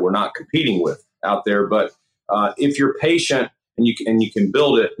players that we're not competing with out there. But if you're patient and you can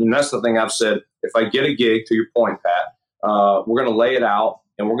build it, and that's the thing I've said. If I get a gig, to your point, Pat, we're going to lay it out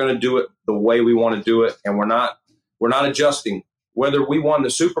and we're going to do it the way we want to do it, and we're not adjusting. Whether we won the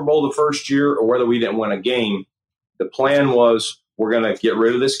Super Bowl the first year or whether we didn't win a game, the plan was we're going to get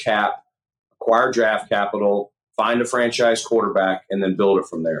rid of this cap, acquire draft capital, find a franchise quarterback, and then build it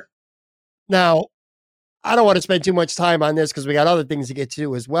from there. Now, I don't want to spend too much time on this because we got other things to get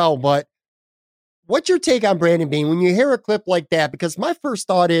to as well, but what's your take on Brandon Beane when you hear a clip like that? Because my first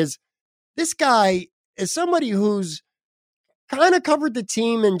thought is this guy is somebody who's kind of covered the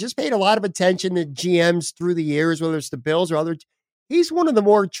team and just paid a lot of attention to GMs through the years, whether it's the Bills or other. He's one of the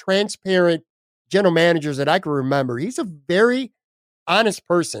more transparent general managers that I can remember. He's a very honest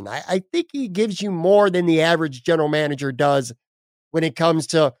person. I think he gives you more than the average general manager does when it comes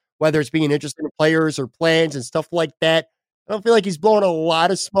to whether it's being interested in players or plans and stuff like that. I don't feel like he's blowing a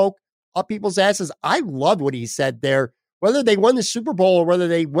lot of smoke up people's asses. I loved what he said there, whether they won the Super Bowl or whether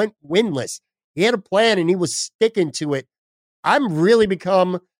they went winless. He had a plan and he was sticking to it. I'm really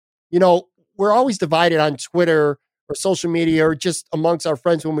become, you know, we're always divided on Twitter or social media or just amongst our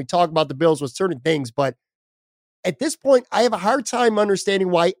friends when we talk about the Bills with certain things. But at this point, I have a hard time understanding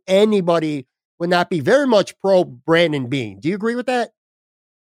why anybody would not be very much pro Brandon Beane. Do you agree with that?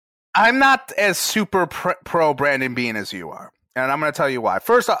 I'm not as super pro Brandon Beane as you are. And I'm going to tell you why.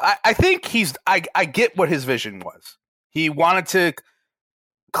 First, I think I get what his vision was. He wanted to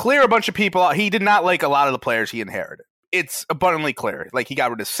clear a bunch of people out. He did not like a lot of the players he inherited. It's abundantly clear. Like, he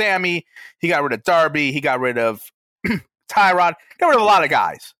got rid of Sammy, he got rid of Darby, he got rid of Tyrod, got rid of a lot of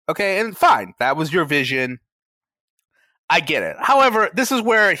guys. Okay, and fine. That was your vision. I get it. However, this is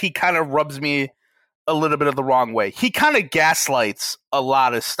where he kind of rubs me a little bit of the wrong way. He kind of gaslights a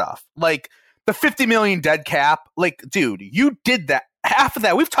lot of stuff. Like, the $50 million dead cap. Like, dude, you did that. Half of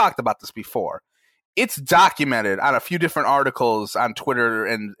that, we've talked about this before. It's documented on a few different articles on Twitter,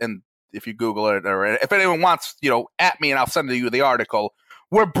 and if you Google it, or if anyone wants, you know, at me and I'll send you the article,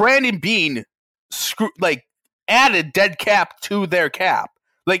 where Brandon Beane added dead cap to their cap.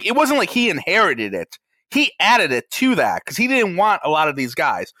 Like, it wasn't like he inherited it. He added it to that because he didn't want a lot of these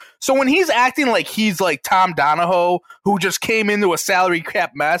guys. So when he's acting like he's like Tom Donahoe, who just came into a salary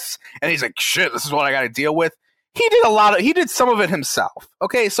cap mess, and he's like, shit, this is what I got to deal with. He did some of it himself.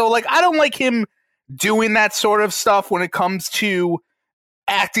 Okay, so like, I don't like him doing that sort of stuff when it comes to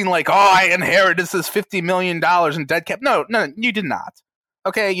acting like, oh, I inherited this $50 million in dead cap. No, you did not.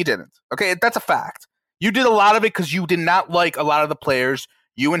 Okay, you didn't. Okay, that's a fact. You did a lot of it because you did not like a lot of the players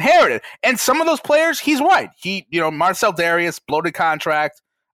you inherited. And some of those players, he's right. Marcel Darius, bloated contract.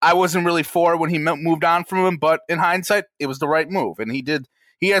 I wasn't really for it when he moved on from him, but in hindsight, it was the right move. And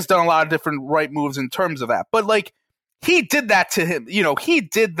he has done a lot of different right moves in terms of that. But like, he did that to him. You know, he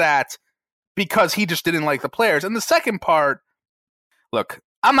did that because he just didn't like the players. And the second part, look,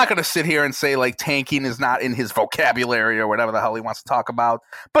 I'm not going to sit here and say like tanking is not in his vocabulary or whatever the hell he wants to talk about.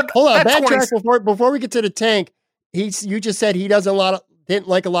 But hold on, backtrack before we get to the tank. You just said he didn't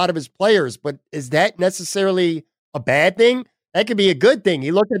like a lot of his players, but is that necessarily a bad thing? That could be a good thing.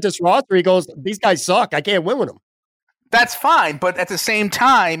 He looked at this roster, he goes, "These guys suck. I can't win with them." That's fine, but at the same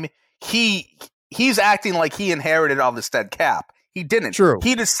time, he's acting like he inherited all this dead cap. He didn't. True.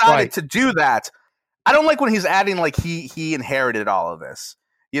 He decided to do that. I don't like when he's adding like he inherited all of this.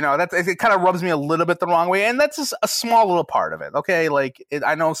 You know, it kind of rubs me a little bit the wrong way, and that's just a small little part of it. Okay, like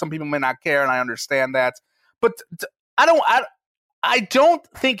I know some people may not care, and I understand that, but I don't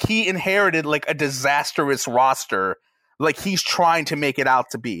think he inherited like a disastrous roster like he's trying to make it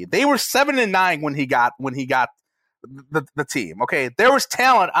out to be. They were 7-9 when he got the team. Okay, there was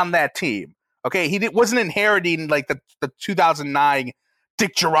talent on that team. Okay, he wasn't inheriting like the 2009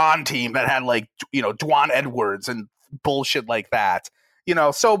 Dick Duran team that had like, you know, Dwan Edwards and bullshit like that. You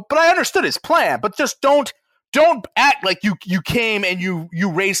know, so but I understood his plan, but just don't act like you came and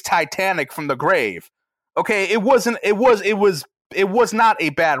you raised Titanic from the grave. Okay, it was not a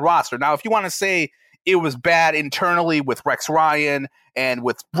bad roster. Now, if you want to say it was bad internally with Rex Ryan and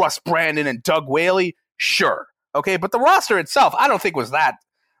with Russ Brandon and Doug Whaley, sure. Okay, but the roster itself, I don't think was that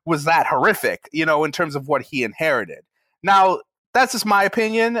horrific, you know, in terms of what he inherited. Now, that's just my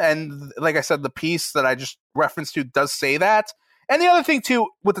opinion, and like I said, the piece that I just referenced to does say that. And the other thing, too,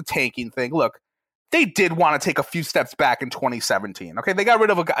 with the tanking thing, look, they did want to take a few steps back in 2017. Okay, they got rid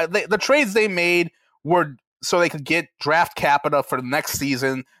of a guy. The trades they made were so they could get draft capital for the next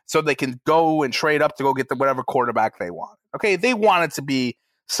season, so they can go and trade up to go get whatever quarterback they want. Okay, they want it to be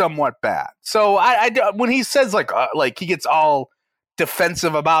somewhat bad. So I when he says like he gets all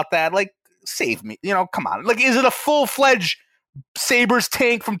defensive about that, like, save me, you know, come on. Like, is it a full-fledged Sabres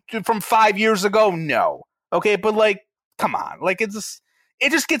tank from 5 years ago? No. Okay, but like, come on. Like, it just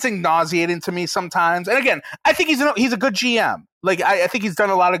gets nauseating to me sometimes. And again, I think he's a good GM. Like, I think he's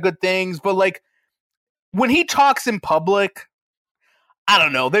done a lot of good things, but like when he talks in public, I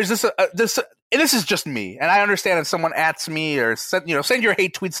don't know. There's this and this is just me, and I understand if someone ats me or send your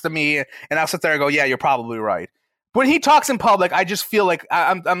hate tweets to me, and I'll sit there and go, yeah, you're probably right. When he talks in public, I just feel like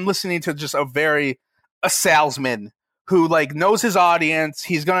I'm listening to just a salesman who like knows his audience.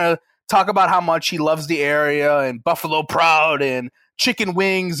 He's gonna talk about how much he loves the area and Buffalo Proud and chicken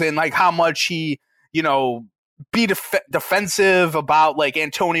wings and like how much he, you know, be defensive about like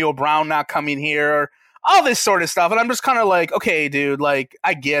Antonio Brown not coming here, all this sort of stuff. And I'm just kind of like, okay, dude, like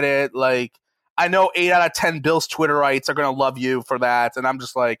I get it. Like I know 8 out of 10 Bills Twitterites are gonna love you for that, and I'm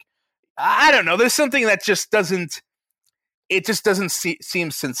just like, I don't know. There's something that just doesn't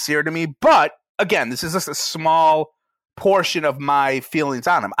seem sincere to me. But again, this is just a small portion of my feelings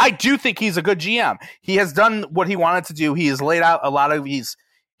on him. I do think he's a good GM. He has done what he wanted to do. He has laid out a lot of it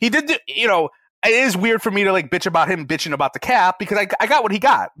is weird for me to like bitch about him bitching about the cap because I got what he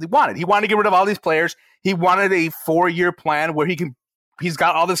wanted. He wanted to get rid of all these players. He wanted a 4-year plan where he's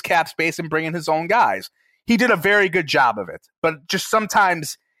got all this cap space and bring in his own guys. He did a very good job of it, but just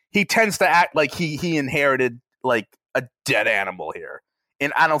sometimes he tends to act like he inherited like a dead animal here,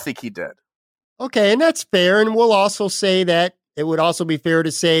 and I don't think he did. Okay, and that's fair, and we'll also say that it would also be fair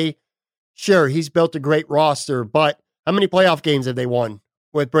to say, sure, he's built a great roster, but how many playoff games have they won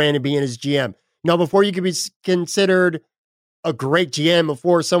with Brandon being his GM? Now, before you can be considered a great GM,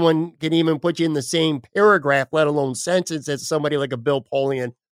 before someone can even put you in the same paragraph, let alone sentence, as somebody like a Bill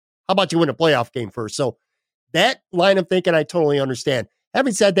Polian, how about you win a playoff game first? So that line of thinking, I totally understand.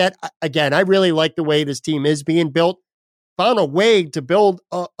 Having said that, again, I really like the way this team is being built. Found a way to build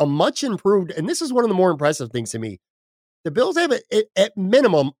a much improved, and this is one of the more impressive things to me. The Bills have, at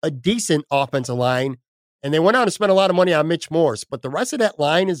minimum, a decent offensive line, and they went out and spent a lot of money on Mitch Morse, but the rest of that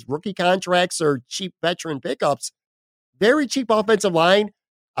line is rookie contracts or cheap veteran pickups. Very cheap offensive line.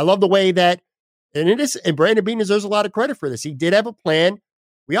 I love the way that, and Brandon Beane deserves a lot of credit for this. He did have a plan.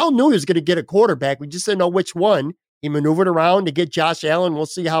 We all knew he was going to get a quarterback. We just didn't know which one. He maneuvered around to get Josh Allen. We'll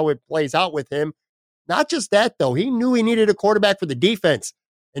see how it plays out with him. Not just that, though. He knew he needed a quarterback for the defense.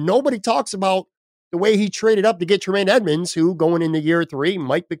 And nobody talks about the way he traded up to get Tremaine Edmonds, who going into year 3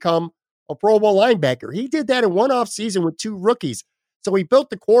 might become a Pro Bowl linebacker. He did that in one off season with 2 rookies. So he built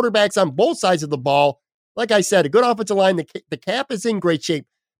the quarterbacks on both sides of the ball. Like I said, a good offensive line. The cap is in great shape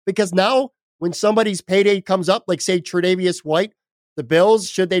because now when somebody's payday comes up, like say Tre'Davious White, the Bills,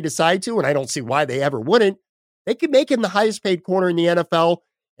 should they decide to, and I don't see why they ever wouldn't, they could make him the highest paid corner in the NFL,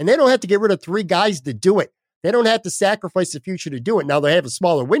 and they don't have to get rid of 3 guys to do it. They don't have to sacrifice the future to do it. Now they have a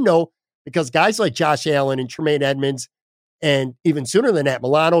smaller window because guys like Josh Allen and Tremaine Edmonds, and even sooner than that,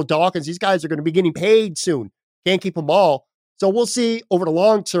 Milano, Dawkins, these guys are going to be getting paid soon. Can't keep them all. So we'll see over the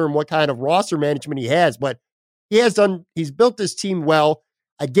long term what kind of roster management he has. But he's built this team well.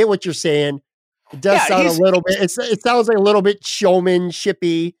 I get what you're saying. It does sound a little bit, it sounds like a little bit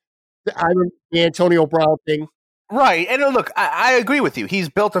showmanshipy, the Antonio Brown thing. Right. And look, I agree with you. He's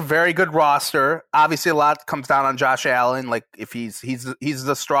built a very good roster. Obviously, a lot comes down on Josh Allen. Like, if he's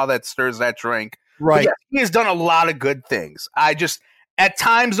the straw that stirs that drink. Right. Yeah, he has done a lot of good things. At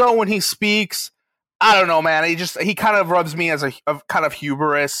times, though, when he speaks, I don't know, man. He kind of rubs me as a kind of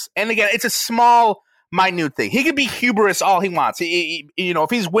hubris. And again, it's a small, minute thing. He could be hubris all he wants. If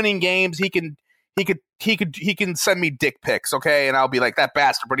he's winning games, he can send me dick pics, okay? And I'll be like, that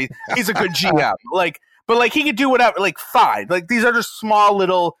bastard, but he's a good GM. But he could do whatever. Like, fine. Like, these are just small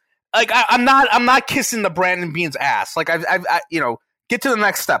little. Like, I'm not kissing the Brandon Beane's ass. Like, I get to the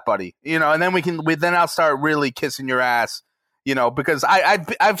next step, buddy. And then then I'll start really kissing your ass. Because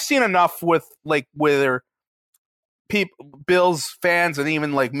I've seen enough with where Bills fans and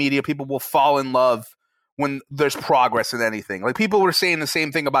even like media people will fall in love when there's progress in anything. Like, people were saying the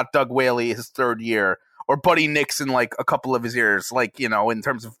same thing about Doug Whaley his third year, or Buddy Nixon like a couple of his years, in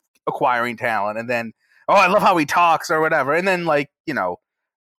terms of acquiring talent, and then I love how he talks or whatever, and then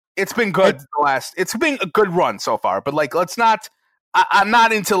it's been good it's been a good run so far, but let's not. I'm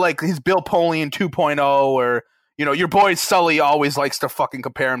not into his Bill Polian 2.0 or your boy Sully always likes to fucking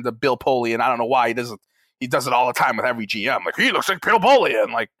compare him to Bill Polian. I don't know why he does it all the time with every GM. Like, he looks like Bill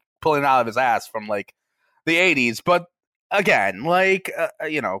Polian, pulling it out of his ass from the 80s. But again, I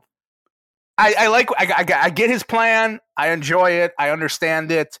get his plan. I enjoy it. I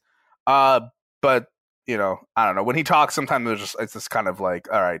understand it. But I don't know. When he talks, sometimes it's just kind of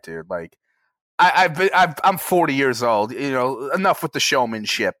like, all right, dude. I'm 40 years old. Enough with the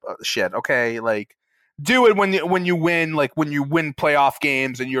showmanship shit. Okay, do it when you win. When you win playoff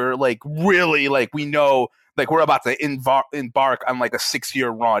games and you're really we know we're about to embark on a 6-year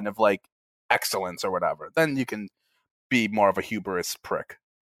run of excellence or whatever. Then you can be more of a hubris prick.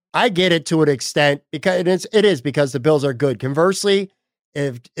 I get it to an extent because it is because the Bills are good. Conversely,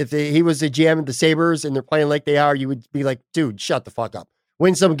 if he was the GM of the Sabres and they're playing like they are, you would be like, dude, shut the fuck up.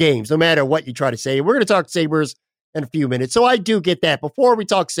 Win some games, no matter what you try to say. We're going to talk Sabres in a few minutes. So I do get that. Before we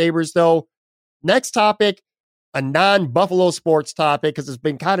talk Sabres, though, next topic, a non-Buffalo sports topic, because it's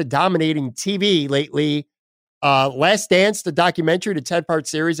been kind of dominating TV lately. Last Dance, the documentary, the 10-part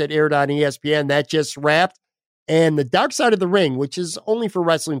series that aired on ESPN, that just wrapped. And The Dark Side of the Ring, which is only for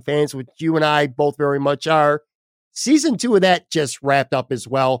wrestling fans, which you and I both very much are. Season 2 of that just wrapped up as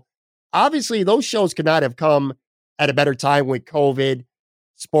well. Obviously, those shows could not have come at a better time with COVID,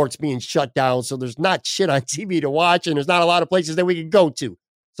 sports being shut down. So there's not shit on TV to watch, and there's not a lot of places that we can go to.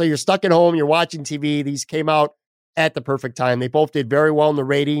 So you're stuck at home, you're watching TV. These came out at the perfect time. They both did very well in the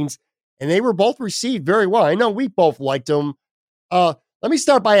ratings, and they were both received very well. I know we both liked them. Let me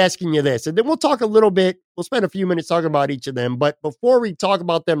start by asking you this, and then we'll talk a little bit. We'll spend a few minutes talking about each of them. But before we talk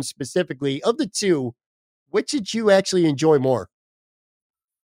about them specifically, of the two, which did you actually enjoy more?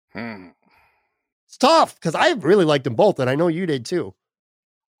 It's tough because I really liked them both, and I know you did too.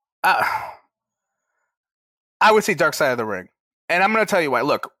 I would say Dark Side of the Ring. And I'm going to tell you why.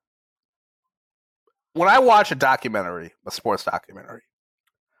 Look, when I watch a documentary, a sports documentary,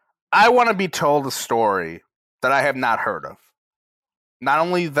 I want to be told a story that I have not heard of. Not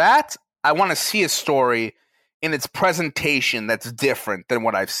only that, I want to see a story in its presentation that's different than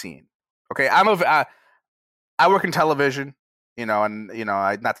what I've seen. Okay, I work in television, and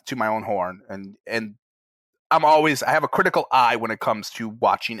I not to toot my own horn, and I have a critical eye when it comes to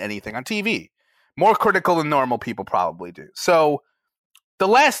watching anything on TV. More critical than normal people probably do. So The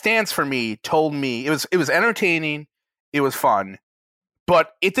Last Dance for me told me it was entertaining, it was fun,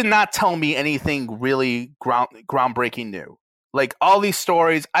 but it did not tell me anything really groundbreaking new. All these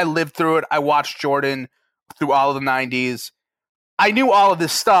stories, I lived through it. I watched Jordan through all of the 90s. I knew all of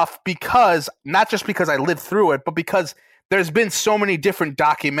this stuff because, not just because I lived through it, but because there's been so many different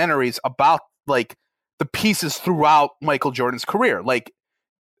documentaries about the pieces throughout Michael Jordan's career.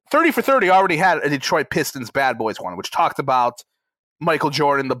 30 for 30 already had a Detroit Pistons Bad Boys one, which talked about Michael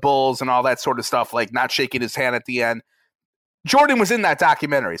Jordan, the Bulls, and all that sort of stuff, not shaking his hand at the end. Jordan was in that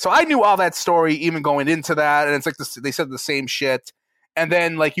documentary. So I knew all that story even going into that. And it's they said the same shit. And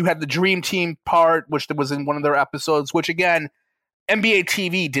then you had the Dream Team part, which was in one of their episodes, which again, NBA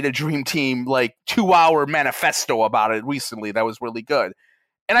TV did a Dream Team 2-hour manifesto about it recently. That was really good.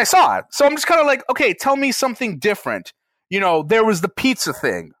 And I saw it. So I'm just kind of okay, tell me something different. There was the pizza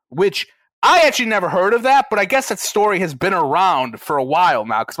thing, which I actually never heard of that, but I guess that story has been around for a while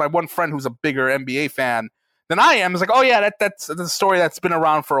now because my one friend who's a bigger NBA fan than I am is oh yeah, that's a story that's been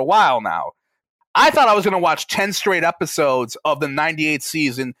around for a while now. I thought I was going to watch 10 straight episodes of the 98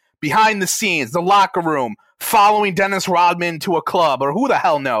 season, behind the scenes, the locker room, following Dennis Rodman to a club, or who the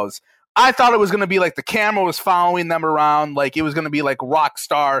hell knows. I thought it was going to be like the camera was following them around, like it was going to be like rock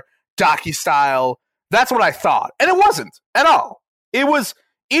star, docu-style. That's what I thought. And it wasn't at all. It was,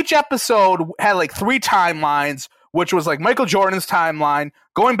 each episode had like 3 timelines, which was like Michael Jordan's timeline,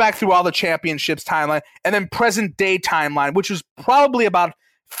 going back through all the championships timeline, and then present day timeline, which was probably about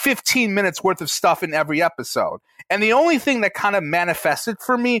 15 minutes worth of stuff in every episode. And the only thing that kind of manifested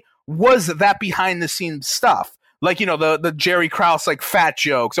for me was that behind the scenes stuff. Like, you know, the Jerry Krause like fat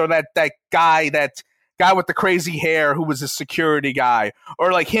jokes, or that guy with the crazy hair who was a security guy,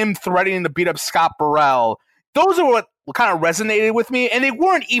 or like him threatening to beat up Scott Burrell. Those are what kind of resonated with me, and they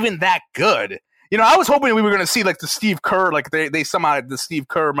weren't even that good. You know, I was hoping we were going to see like the Steve Kerr, like they somehow had the Steve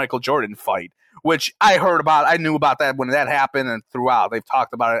Kerr Michael Jordan fight, which I heard about. I knew about that when that happened, and throughout they've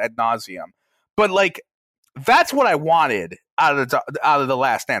talked about it ad nauseum. But like, that's what I wanted out of The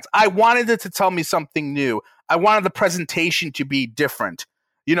Last Dance. I wanted it to tell me something new. I wanted the presentation to be different.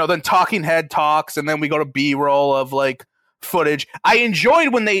 You know, then talking head talks, and then we go to B-roll of like footage. I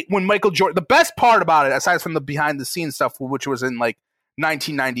enjoyed when Michael Jordan. The best part about it, aside from the behind the scenes stuff, which was in like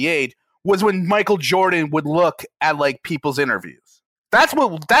 1998, was when Michael Jordan would look at like people's interviews. That's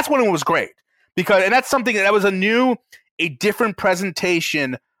when it was great, because, and that's something that was a different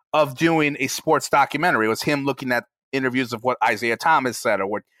presentation of doing a sports documentary. It was him looking at interviews of what Isaiah Thomas said or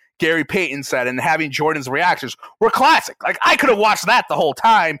what Gary Payton said, and having Jordan's reactions were classic. Like, I could have watched that the whole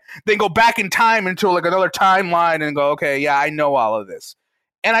time, then go back in time into like another timeline and go, okay, yeah, I know all of this.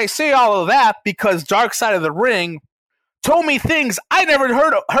 And I say all of that because Dark Side of the Ring told me things I never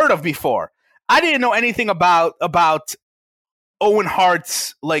heard of before. I didn't know anything about Owen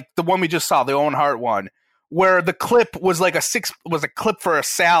Hart's, like the one we just saw, the Owen Hart one, where the clip was like a clip for a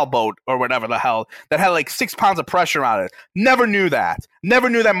sailboat or whatever the hell that had like 6 pounds of pressure on it. Never knew that. Never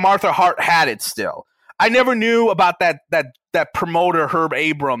knew that Martha Hart had it still. I never knew about that promoter Herb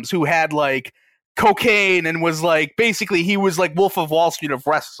Abrams, who had like cocaine and was like, basically he was like Wolf of Wall Street of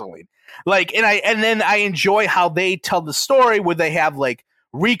wrestling. Like, and then I enjoy how they tell the story where they have like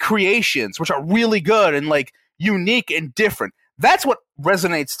recreations, which are really good and like unique and different. That's what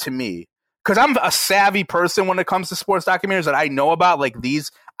resonates to me. Because I'm a savvy person when it comes to sports documentaries that I know about, like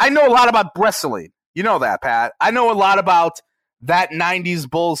these. I know a lot about wrestling. You know that, Pat. I know a lot about that 90s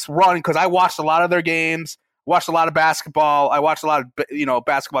Bulls run because I watched a lot of their games, watched a lot of basketball. I watched a lot of,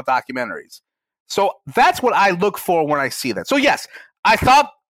 basketball documentaries. So that's what I look for when I see that. So, yes, I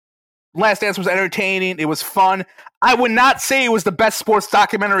thought Last Dance was entertaining. It was fun. I would not say it was the best sports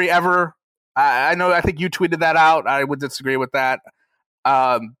documentary ever. I think you tweeted that out. I would disagree with that.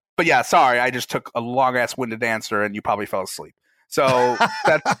 But yeah, sorry, I just took a long-ass winded answer and you probably fell asleep. So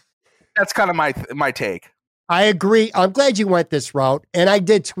that's kind of my take. I agree. I'm glad you went this route. And I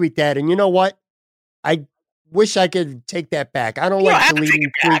did tweet that. And you know what? I wish I could take that back. I don't like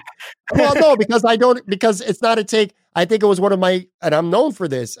deleting tweets. Well, no, because it's not a take. I think it was one of my, and I'm known for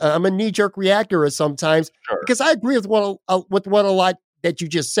this. I'm a knee-jerk reactor sometimes because I agree with what a lot that you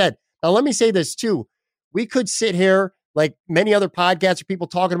just said. Now, let me say this too. We could sit here like many other podcasts, people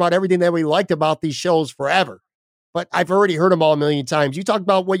talking about everything that we liked about these shows forever. But I've already heard them all a million times. You talked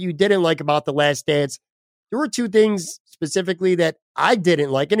about what you didn't like about The Last Dance. There were 2 things specifically that I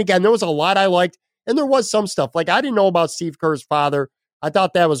didn't like. And again, there was a lot I liked, and there was some stuff. Like, I didn't know about Steve Kerr's father. I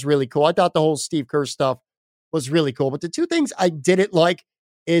thought that was really cool. I thought the whole Steve Kerr stuff was really cool. But the 2 things I didn't like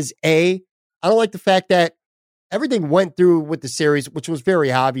is, I don't like the fact that everything went through with the series, which was very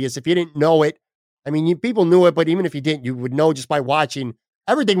obvious. If you didn't know it, I mean, people knew it, but even if you didn't, you would know just by watching.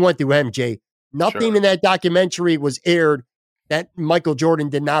 Everything went through MJ. Nothing in that documentary was aired that Michael Jordan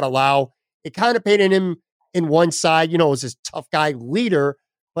did not allow. It kind of painted him in one side, as this tough guy leader,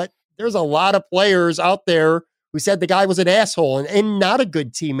 but there's a lot of players out there who said the guy was an asshole and not a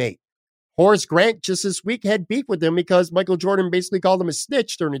good teammate. Horace Grant just this week had beef with him because Michael Jordan basically called him a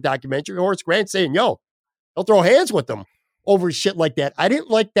snitch during the documentary. Horace Grant saying, don't throw hands with them over shit like that. I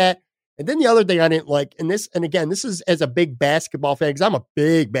didn't like that. And then the other thing I didn't like, and again, this is as a big basketball fan, because I'm a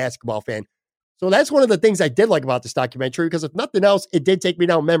big basketball fan. So that's one of the things I did like about this documentary, because if nothing else, it did take me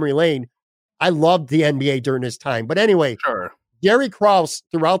down memory lane. I loved the NBA during this time. But anyway, Gary Krause,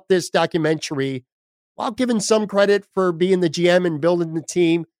 throughout this documentary, while given some credit for being the GM and building the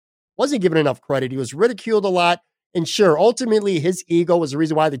team, wasn't given enough credit. He was ridiculed a lot. And sure, ultimately, his ego was the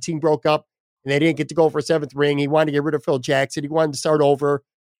reason why the team broke up and they didn't get to go for a 7th ring. He wanted to get rid of Phil Jackson. He wanted to start over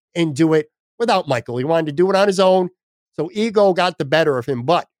and do it without Michael. He wanted to do it on his own. So ego got the better of him.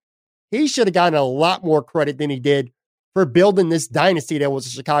 But he should have gotten a lot more credit than he did for building this dynasty that was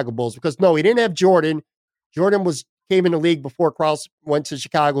the Chicago Bulls. Because no, he didn't have Jordan. Jordan came in the league before Krause went to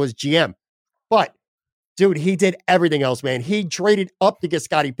Chicago as GM. But dude, he did everything else, man. He traded up to get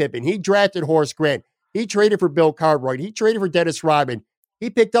Scottie Pippen. He drafted Horace Grant. He traded for Bill Cartwright. He traded for Dennis Rodman. He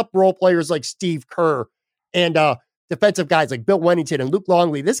picked up role players like Steve Kerr and defensive guys like Bill Wennington and Luke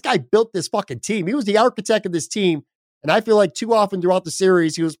Longley. This guy built this fucking team. He was the architect of this team. And I feel like too often throughout the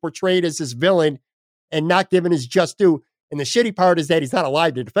series, he was portrayed as this villain and not given his just due. And the shitty part is that he's not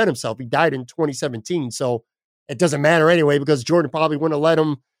alive to defend himself. He died in 2017. So it doesn't matter anyway, because Jordan probably wouldn't have let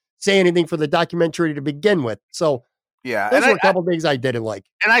him say anything for the documentary to begin with. So yeah, those were a couple things I didn't like.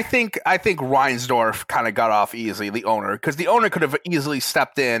 And I think Reinsdorf kind of got off easily, the owner, because the owner could have easily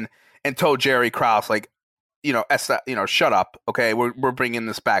stepped in and told Jerry Krause, like, shut up. Okay, we're bringing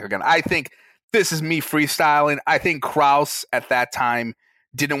this back again. I think this is me freestyling. I think Krause at that time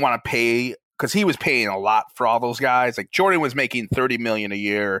didn't want to pay, because he was paying a lot for all those guys. Like Jordan was making $30 million a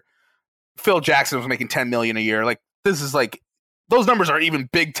year. Phil Jackson was making $10 million a year. Like this is like, those numbers are even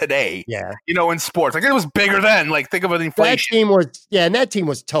big today. Yeah. In sports. Like it was bigger then. Like think of an inflation. That team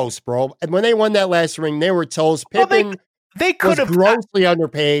was toast, bro. And when they won that last ring, they were toast. Pippen they could have grossly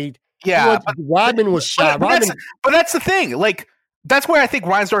underpaid. Yeah. Rodman was shot. But that's the thing. Like that's where I think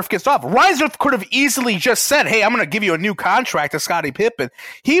Reinsdorf gets off. Reinsdorf could have easily just said, "Hey, I'm going to give you a new contract to Scottie Pippen."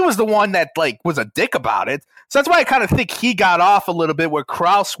 He was the one that was a dick about it. So that's why I kind of think he got off a little bit, where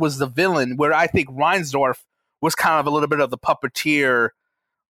Krause was the villain, where I think Reinsdorf was kind of a little bit of the puppeteer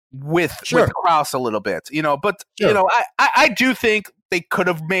with Krause a little bit, But I do think they could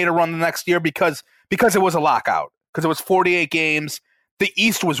have made a run the next year because it was a lockout, because it was 48 games. The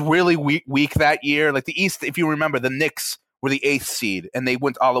East was really weak that year. Like the East, if you remember, the Knicks were the 8th seed, and they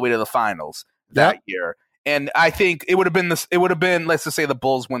went all the way to the finals that year. And I think it would have been it would have been, let's just say the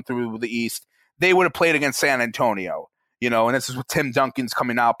Bulls went through the East. They would have played against San Antonio, and this is with Tim Duncan's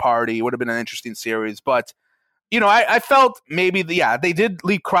coming out party. It would have been an interesting series. But, I felt maybe, they did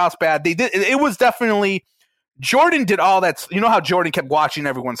leave Krause bad. They did. It was definitely, Jordan did all that. You know how Jordan kept watching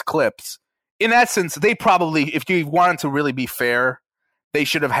everyone's clips? In essence, they probably, if you wanted to really be fair, they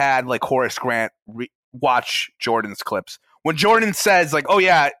should have had like Horace Grant watch Jordan's clips. When Jordan says like, "Oh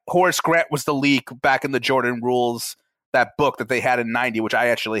yeah, Horace Grant was the leak back in the Jordan Rules," that book that they had in '90, which I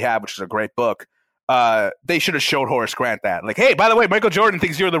actually have, which is a great book. They should have showed Horace Grant that. Like, hey, by the way, Michael Jordan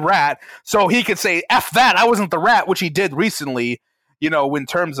thinks you're the rat, so he could say, "F that, I wasn't the rat," which he did recently. In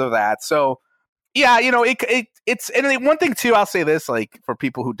terms of that. So yeah, it's and one thing too. I'll say this, like for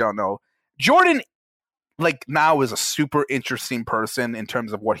people who don't know, Jordan, like now is a super interesting person in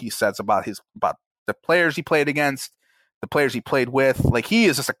terms of what he says about the players he played against, the players he played with. Like he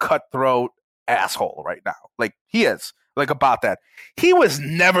is just a cutthroat asshole right now. Like he is like about that. He was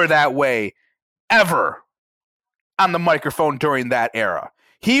never that way ever on the microphone during that era.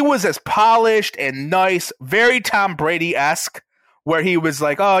 He was as polished and nice, very Tom Brady-esque, where he was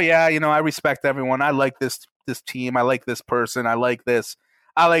like, "Oh yeah, I respect everyone. I like this team. I like this person. I like this.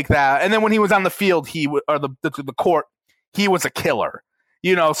 I like that." And then when he was on the field, the court, he was a killer.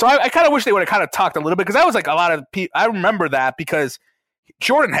 So I kind of wish they would have kind of talked a little bit, because I was like a lot of people. I remember that because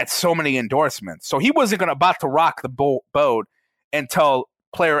Jordan had so many endorsements, so he wasn't about to rock the boat and tell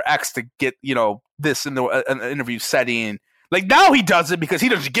player X to get this in an interview setting. Like now he does it because he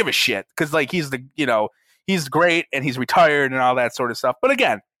doesn't give a shit, because like he's he's great and he's retired and all that sort of stuff. But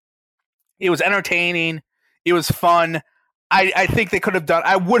again, it was entertaining. It was fun. I think they could have done.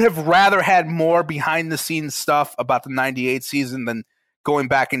 I would have rather had more behind the scenes stuff about the '98 season than going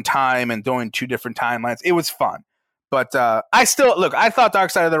back in time and doing two different timelines. It was fun. But I thought Dark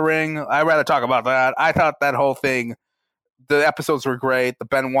Side of the Ring, I'd rather talk about that. I thought that whole thing, the episodes were great. The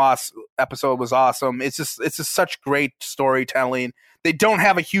Benoit episode was awesome. It's just such great storytelling. They don't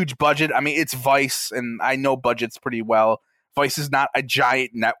have a huge budget. I mean, it's Vice, and I know budgets pretty well. Vice is not a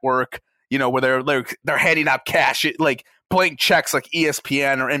giant network, where they're handing out cash, like blank checks like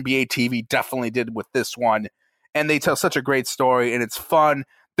ESPN or NBA TV definitely did with this one. And they tell such a great story, and it's fun.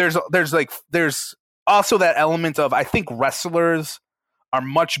 There's also that element of, I think wrestlers are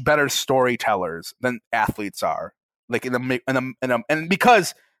much better storytellers than athletes are. Like and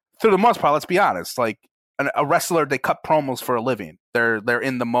because through the most part, let's be honest, like a wrestler, they cut promos for a living. They're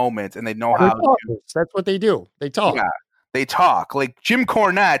in the moment and they know how. That's what they do. They talk. Yeah, they talk. Like Jim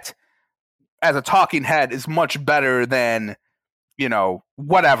Cornette as a talking head is much better than, whoever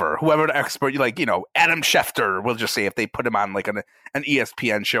the expert, like, Adam Schefter, we'll just say, if they put him on like an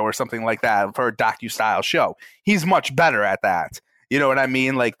ESPN show or something like that for a docu-style show, he's much better at that. You know what I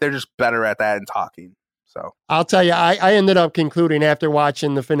mean? Like they're just better at that and talking. So I'll tell you, I ended up concluding after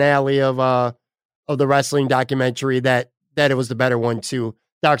watching the finale of of the wrestling documentary that it was the better one too.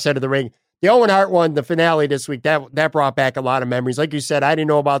 Dark Side of the Ring. The Owen Hart one, the finale this week, that brought back a lot of memories. Like you said, I didn't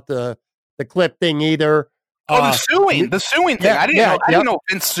know about the clip thing either. Oh, the suing thing. Yeah, I didn't know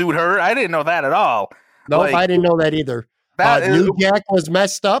Vince sued her. I didn't know that at all. Nope, I didn't know that either. New Jack was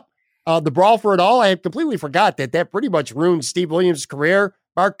messed up. The Brawl for It All, I had completely forgot that pretty much ruined Steve Williams' career.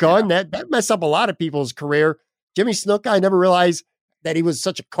 Mark Gunn, that messed up a lot of people's career. Jimmy Snuka, I never realized that he was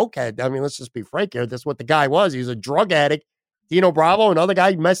such a cokehead. I mean, let's just be frank here. That's what the guy was. He was a drug addict. Dino Bravo, another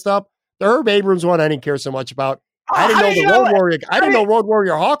guy messed up. The Herb Abrams one, I didn't care so much about. I didn't know Road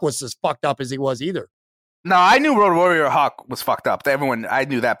Warrior Hawk was as fucked up as he was either. No, I knew Road Warrior Hawk was fucked up. I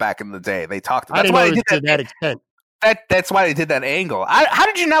knew that back in the day. They talked about it. I didn't know to that extent. That's why they did that angle. How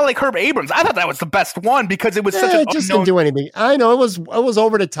did you not like Herb Abrams? I thought that was the best one because it was such an just didn't do anything. I know it was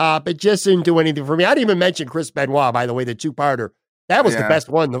over the top. It just didn't do anything for me. I didn't even mention Chris Benoit, by the way, the two-parter. That was the best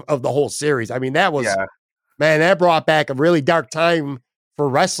one of the whole series. I mean, that was man, that brought back a really dark time for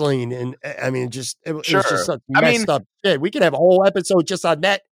wrestling, and I mean, it was just such messed up shit. We could have a whole episode just on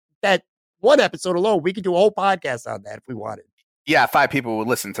that one episode alone. We could do a whole podcast on that if we wanted. Yeah, 5 people would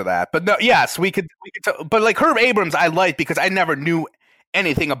listen to that. But no, yes, we could but like Herb Abrams, I liked because I never knew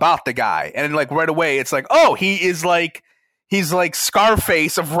anything about the guy, and like right away, it's like, oh, he's like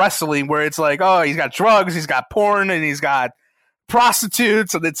Scarface of wrestling, where it's like, oh, he's got drugs, he's got porn, and he's got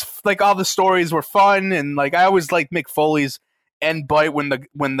prostitutes, and it's like all the stories were fun, and like I always liked Mick Foley's end bite when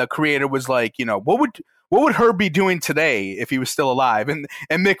the creator was like, you know, what would Herb be doing today if he was still alive? And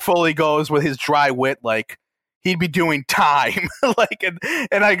Mick Foley goes with his dry wit, like he'd be doing time, like,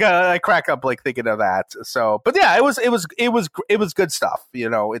 and I crack up like thinking of that. So, but yeah, it was good stuff, you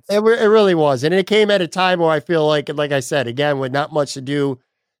know. It really was, and it came at a time where I feel like I said again, with not much to do,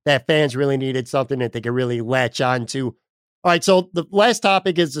 that fans really needed something that they could really latch on to. All right, so the last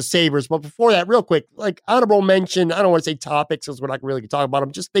topic is the Sabres. But before that, real quick, like honorable mention, I don't want to say topics because we're not really going to talk about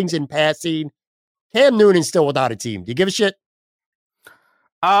them, just things in passing. Cam Noonan's still without a team. Do you give a shit?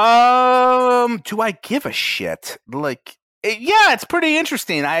 Do I give a shit? Like, yeah, it's pretty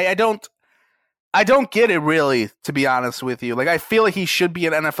interesting. I don't get it really, to be honest with you. Like, I feel like he should be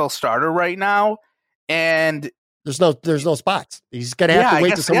an NFL starter right now, and there's no spots. He's gonna have to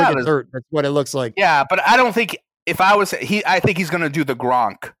wait till someone gets hurt. That's what it looks like. Yeah, but I don't think I think he's gonna do the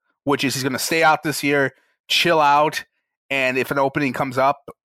Gronk, which is he's gonna stay out this year, chill out, and if an opening comes up,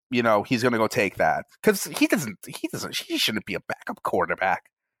 you know, he's gonna go take that because he shouldn't be a backup quarterback.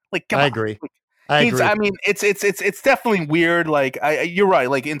 Like, I agree. I mean, it's definitely weird. Like, you're right.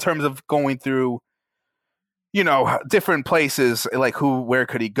 Like, in terms of going through, you know, different places, like where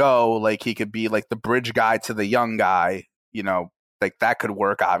could he go? Like, he could be like the bridge guy to the young guy. You know, like that could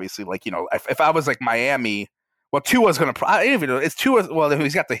work. Obviously, like, you know, if I was like Miami. Well, Tua's going to – I don't even know. It's Tua – well,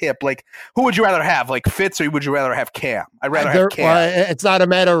 he's got the hip. Like, who would you rather have, like Fitz, or would you rather have Cam? I'd rather have Cam. It's not a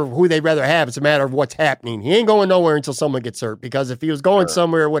matter of who they'd rather have. It's a matter of what's happening. He ain't going nowhere until someone gets hurt, because if he was going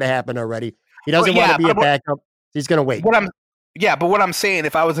somewhere, it would have happened already. He doesn't want to be a backup. He's going to wait. But what I'm saying,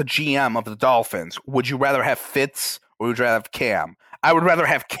 if I was a GM of the Dolphins, would you rather have Fitz or would you rather have Cam? I would rather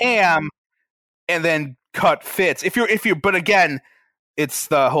have Cam and then cut Fitz. But again – it's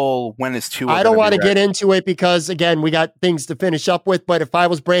the whole when is Tua. I don't want to get into it because, again, we got things to finish up with. But if I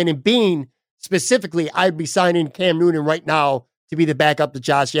was Brandon Beane specifically, I'd be signing Cam Newton right now to be the backup to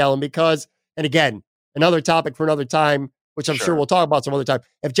Josh Allen because, and again, another topic for another time, which I'm sure we'll talk about some other time.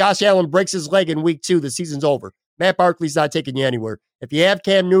 If Josh Allen breaks his leg in week 2, the season's over. Matt Barkley's not taking you anywhere. If you have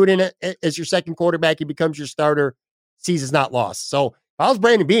Cam Newton as your second quarterback, he becomes your starter. Season's not lost. So if I was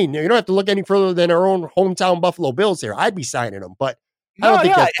Brandon Beane, you don't have to look any further than our own hometown Buffalo Bills here. I'd be signing him, but I don't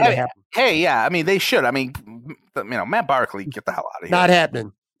think that's going to happen. Hey, yeah, I mean, they should. I mean, you know, Matt Barkley, get the hell out of here. Not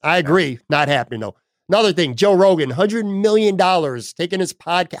happening. I agree. Not happening, though. Another thing, Joe Rogan, $100 million taking his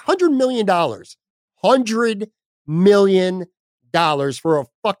podcast. $100 million. $100 million for a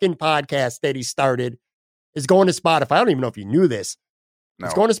fucking podcast that he started is going to Spotify. I don't even know if you knew this. No.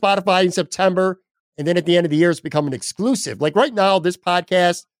 It's going to Spotify in September, and then at the end of the year, it's becoming exclusive. Like right now, this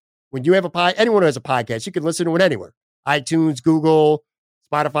podcast, when you have anyone who has a podcast, you can listen to it anywhere. iTunes, Google,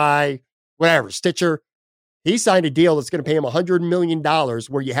 Spotify, whatever, Stitcher. He signed a deal that's going to pay him $100 million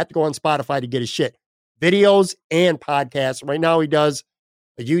where you have to go on Spotify to get his shit. Videos and podcasts. Right now he does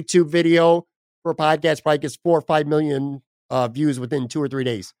a YouTube video for a podcast, probably gets 4 or 5 million views within 2 or 3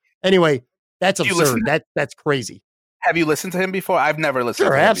 days. Anyway, that's absurd. That's crazy. Have you listened to him before? I've never listened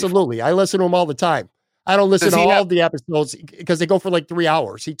to him. Sure, absolutely. I listen to him all the time. I don't listen to all of the episodes because they go for like 3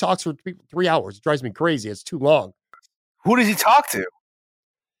 hours. He talks for 3 hours. It drives me crazy. It's too long. Who does he talk to?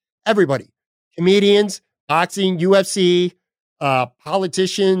 Everybody. Comedians, boxing, UFC,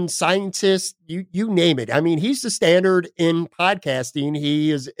 politician, scientist, you name it. I mean, he's the standard in podcasting.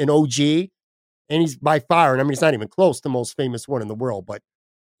 He is an OG, and he's by far, and I mean, he's not even close to the most famous one in the world. But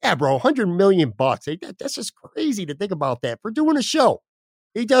yeah, bro, $100 million. That's just crazy to think about that for doing a show.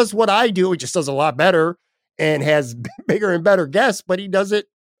 He does what I do. He just does a lot better and has bigger and better guests, but he does it.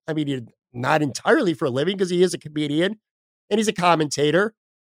 I mean, not entirely for a living because he is a comedian and he's a commentator.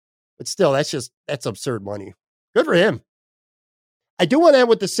 But still, that's absurd money. Good for him. I do want to end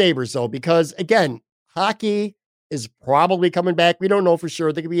with the Sabres, though, because, again, hockey is probably coming back. We don't know for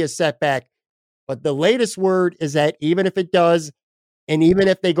sure. There could be a setback. But the latest word is that even if it does, and even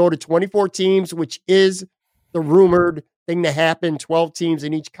if they go to 24 teams, which is the rumored thing to happen, 12 teams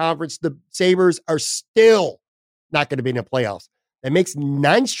in each conference, the Sabres are still not going to be in the playoffs. That makes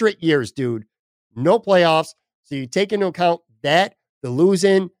 9 straight years, dude. No playoffs. So you take into account that, the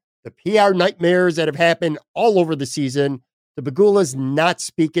losing, the PR nightmares that have happened all over the season, the Bagulas not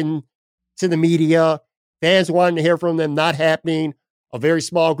speaking to the media, fans wanting to hear from them not happening, a very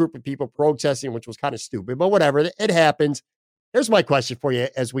small group of people protesting, which was kind of stupid, but whatever, it happens. Here's my question for you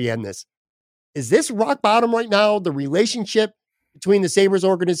as we end this. Is this rock bottom right now, the relationship between the Sabres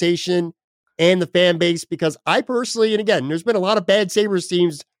organization and the fan base? Because I personally, and again, there's been a lot of bad Sabres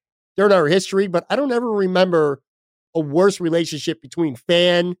teams during our history, but I don't ever remember a worse relationship between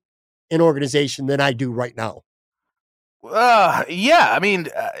fan and organization than I do right now. Yeah, I mean,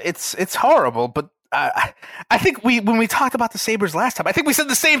 it's horrible, but I think when we talked about the Sabres last time, I think we said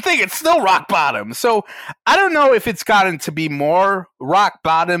the same thing. It's still rock bottom. So I don't know if it's gotten to be more rock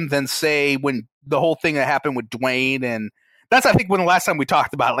bottom than, say, when the whole thing that happened with Dwayne. And that's, I think, when the last time we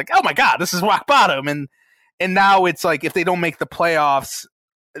talked about it, like, oh my God, this is rock bottom. And now it's like, if they don't make the playoffs,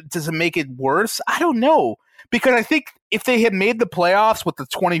 does it make it worse? I don't know. Because I think if they had made the playoffs with the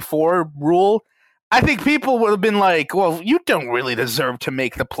 24 rule, I think people would have been like, well, you don't really deserve to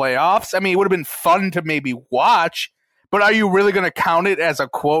make the playoffs. I mean, it would have been fun to maybe watch, but are you really going to count it as a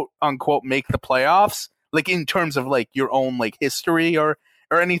quote unquote make the playoffs? Like in terms of like your own like history or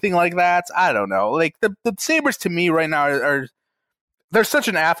anything like that? I don't know. Like the Sabres to me right now are they're such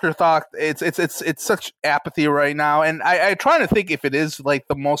an afterthought. It's such apathy right now. And I trying to think if it is like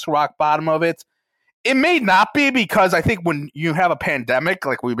the most rock bottom of it. It may not be, because I think when you have a pandemic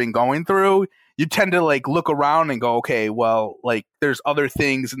like we've been going through, you tend to like look around and go, okay, well, like there's other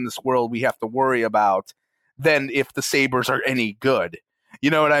things in this world we have to worry about than if the Sabres are any good.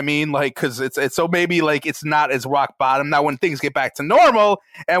 You know what I mean? Like, cause it's so maybe like it's not as rock bottom. Now, when things get back to normal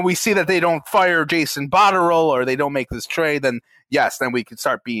and we see that they don't fire Jason Botterill or they don't make this trade, then yes, then we can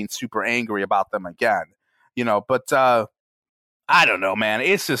start being super angry about them again, you know, but, I don't know, man.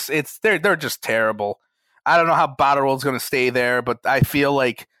 It's just they're just terrible. I don't know how Botterill's going to stay there, but I feel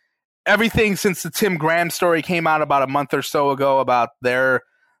like everything since the Tim Graham story came out about a month or so ago about the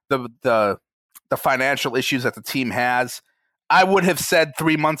financial issues that the team has, I would have said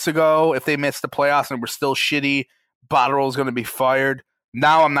 3 months ago if they missed the playoffs and were still shitty, Botterill's going to be fired.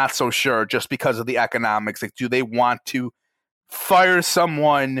 Now I'm not so sure just because of the economics. Like, do they want to fire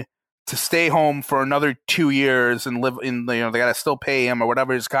someone to stay home for another 2 years and live in, you know, they got to still pay him or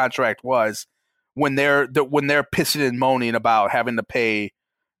whatever his contract was when they're pissing and moaning about having to pay,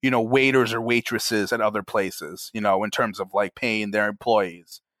 you know, waiters or waitresses at other places, you know, in terms of like paying their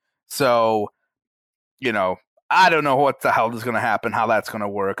employees. So, you know, I don't know what the hell is going to happen, how that's going to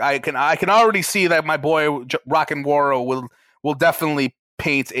work. I can already see that my boy Rockin' Waro will definitely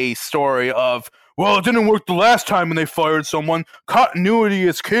paint a story of, well, it didn't work the last time when they fired someone. Continuity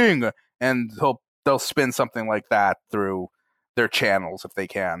is king. And they'll spin something like that through their channels if they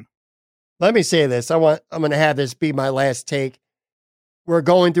can. Let me say this. I'm going to have this be my last take. We're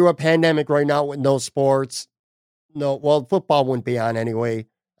going through a pandemic right now with no sports. No, well, football wouldn't be on anyway.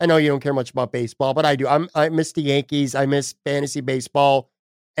 I know you don't care much about baseball, but I do. I miss the Yankees. I miss fantasy baseball.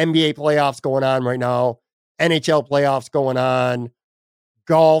 NBA playoffs going on right now. NHL playoffs going on.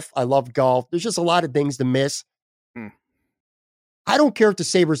 Golf. I love golf. There's just a lot of things to miss. I don't care if the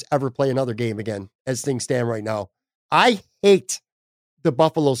Sabres ever play another game again as things stand right now. I hate the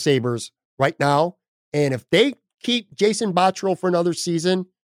Buffalo Sabres right now. And if they keep Jason Botterill for another season,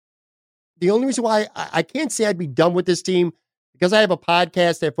 the only reason why I can't say I'd be done with this team because I have a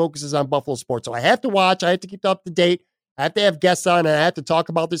podcast that focuses on Buffalo sports. So I have to watch. I have to keep up to date. I have to have guests on and I have to talk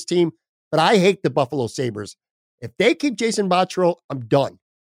about this team. But I hate the Buffalo Sabres. If they keep Jason Botterill, I'm done.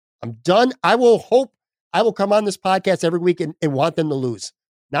 I'm done. I will come on this podcast every week and want them to lose.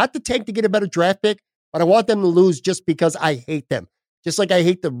 Not to tank to get a better draft pick, but I want them to lose just because I hate them. Just like I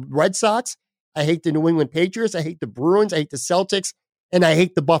hate the Red Sox, I hate the New England Patriots, I hate the Bruins, I hate the Celtics, and I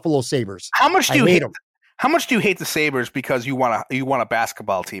hate the Buffalo Sabres. How much do you hate them? How much do you hate the Sabres because you want a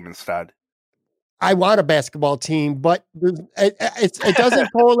basketball team instead? I want a basketball team, but it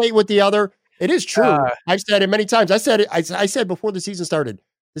doesn't correlate with the other. It is true. I've said it many times. I said it. I said before the season started,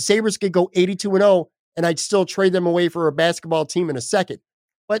 the Sabres could go 82-0, and I'd still trade them away for a basketball team in a second.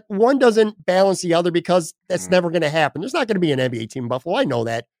 But one doesn't balance the other because that's never going to happen. There's not going to be an NBA team in Buffalo. I know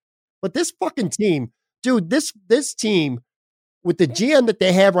that. But this fucking team, dude, this team with the GM that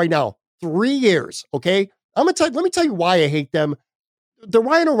they have right now, 3 years, okay? Let me tell you why I hate them. The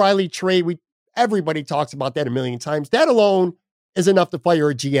Ryan O'Reilly trade, everybody talks about that a million times. That alone is enough to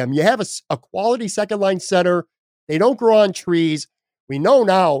fire a GM. You have a quality second-line center. They don't grow on trees. We know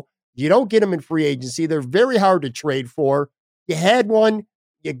now you don't get them in free agency. They're very hard to trade for. You had one,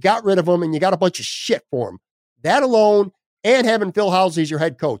 you got rid of them, and you got a bunch of shit for them. That alone, and having Phil Housley as your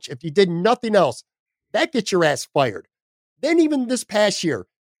head coach, if you did nothing else, that gets your ass fired. Then even this past year,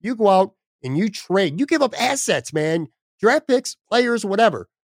 you go out and you trade. You give up assets, man. Draft picks, players, whatever.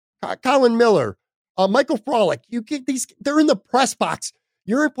 Colin Miller, Michael Frolic. You get these, they're in the press box.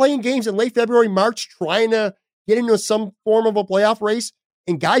 You're playing games in late February, March, trying to get into some form of a playoff race,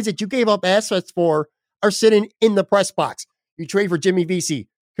 and guys that you gave up assets for are sitting in the press box. You trade for Jimmy Vesey,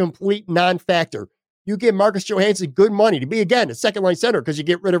 complete non-factor. You give Marcus Johansson good money to be, again, a second-line center because you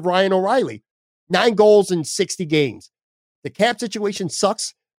get rid of Ryan O'Reilly. 9 goals in 60 games. The cap situation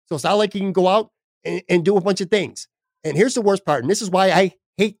sucks, so it's not like you can go out and do a bunch of things. And here's the worst part, and this is why I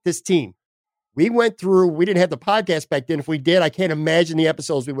hate this team. We didn't have the podcast back then. If we did, I can't imagine the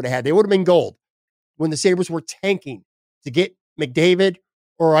episodes we would have had. They would have been gold when the Sabres were tanking to get McDavid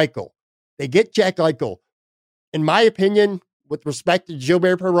or Eichel. They get Jack Eichel. In my opinion, with respect to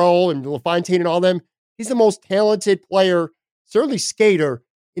Gilbert Perreault and LaFontaine and all them, he's the most talented player, certainly skater,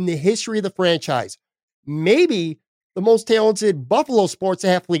 in the history of the franchise. Maybe the most talented Buffalo sports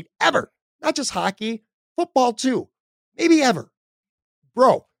athlete ever. Not just hockey, football too. Maybe ever.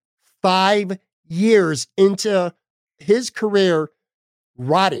 Bro, 5 years into his career,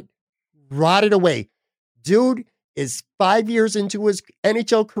 rotted away. Dude is 5 years into his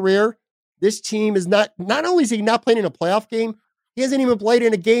NHL career. This team is not only is he not playing in a playoff game, he hasn't even played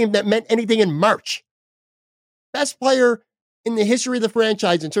in a game that meant anything in March. Best player in the history of the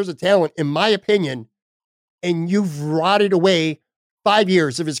franchise in terms of talent, in my opinion, and you've rotted away 5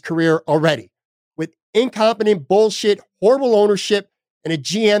 years of his career already with incompetent bullshit, horrible ownership, and a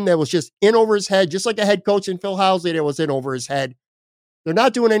GM that was just in over his head, just like a head coach in Phil Housley that was in over his head. They're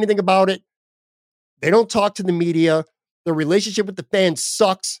not doing anything about it. They don't talk to the media. The relationship with the fans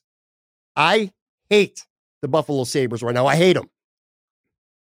sucks. I hate the Buffalo Sabres right now. I hate them.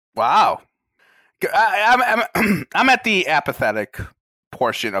 Wow. I'm at the apathetic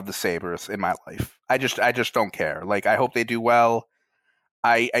portion of the Sabres in my life. I just don't care. Like, I hope they do well.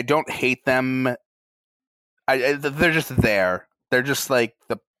 I don't hate them. They're just there. They're just like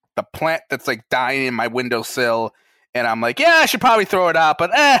the plant that's like dying in my windowsill, and I'm like, yeah, I should probably throw it out,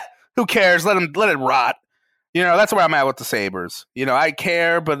 but who cares? Let it rot. You know, that's where I'm at with the Sabres. You know, I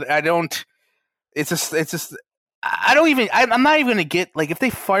care, but I don't. It's just. I don't even. I'm not even gonna get, like, if they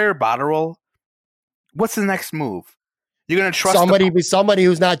fire Botterill, what's the next move? You're gonna trust somebody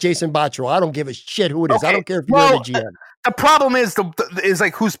who's not Jason Botterill. I don't give a shit who it is. Okay. I don't care if you're the GM. The problem is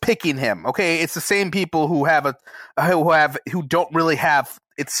like who's picking him. Okay, it's the same people who don't really have,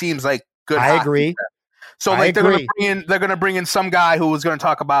 it seems like, good. I agree. So like they're gonna bring in some guy who is gonna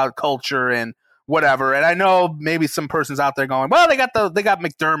talk about culture and whatever. And I know maybe some person's out there going, well, they got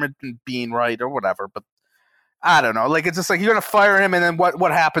McDermott and Bean right or whatever, but I don't know. Like, it's just like, you're gonna fire him, and then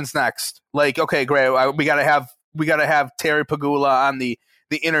what happens next? Like, okay, great, we gotta have Terry Pagula on the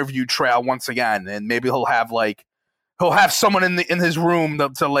interview trail once again, and maybe he'll have someone in his room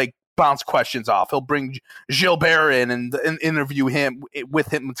to like bounce questions off. He'll bring Gilbert in and interview him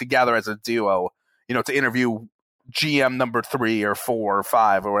with him together as a duo, you know, to interview GM number 3 or 4 or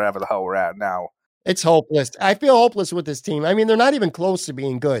 5 or whatever the hell we're at now. It's hopeless. I feel hopeless with this team. I mean, they're not even close to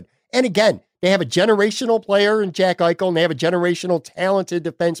being good. And again, they have a generational player in Jack Eichel, and they have a generational talented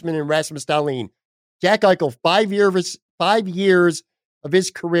defenseman in Rasmus Dahlin. Jack Eichel, 5 years of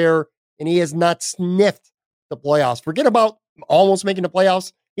his career, and he has not sniffed the playoffs. Forget about almost making the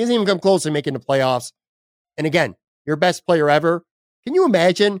playoffs. He hasn't even come close to making the playoffs. And again, your best player ever. Can you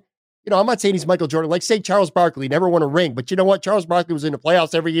imagine? You know, I'm not saying he's Michael Jordan. Like, say Charles Barkley never won a ring, but you know what? Charles Barkley was in the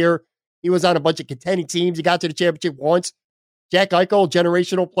playoffs every year. He was on a bunch of contending teams. He got to the championship once. Jack Eichel,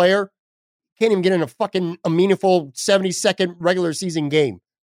 generational player, can't even get in a meaningful 70-second regular season game.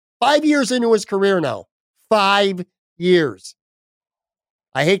 5 years into his career now. 5 years.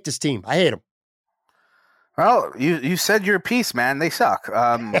 I hate this team. I hate them. Well, you said your piece, man. They suck.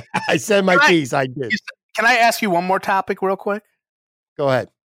 I said my piece. I did. Can I ask you one more topic real quick? Go ahead.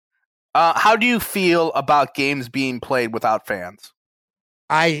 How do you feel about games being played without fans?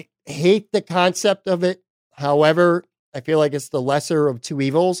 I hate the concept of it. However, I feel like it's the lesser of two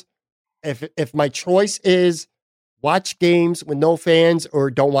evils. If my choice is watch games with no fans or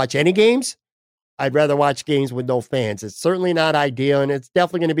don't watch any games, I'd rather watch games with no fans. It's certainly not ideal, and it's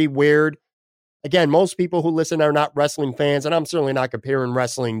definitely going to be weird. Again, most people who listen are not wrestling fans, and I'm certainly not comparing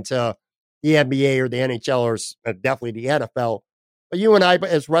wrestling to the NBA or the NHL or definitely the NFL. But you and I,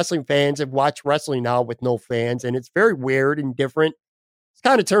 as wrestling fans, have watched wrestling now with no fans, and it's very weird and different. It's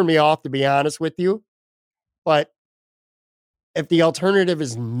kind of turned me off, to be honest with you. But if the alternative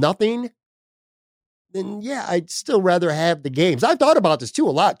is nothing, then yeah, I'd still rather have the games. I've thought about this too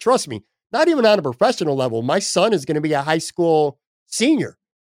a lot. Trust me, not even on a professional level. My son is going to be a high school senior,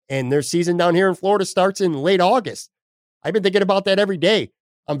 and their season down here in Florida starts in late August. I've been thinking about that every day.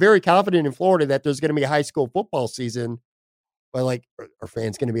 I'm very confident in Florida that there's going to be a high school football season. But like, are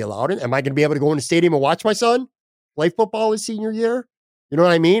fans going to be allowed in? Am I going to be able to go in the stadium and watch my son play football his senior year? You know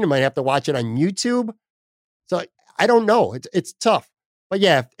what I mean? I might have to watch it on YouTube. So I don't know. It's tough. But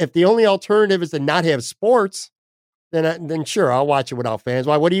yeah, if the only alternative is to not have sports, then sure, I'll watch it without fans.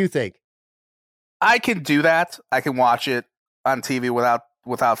 Why? What do you think? I can do that. I can watch it on TV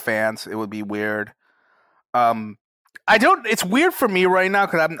without fans. It would be weird. It's weird for me right now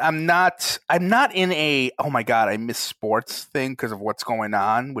because I'm not in a, oh my God, I miss sports thing because of what's going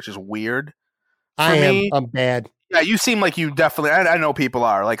on, which is weird. I'm bad. Yeah, you seem like you definitely, I know people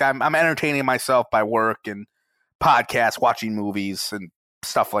are. Like I'm entertaining myself by work and podcasts, watching movies and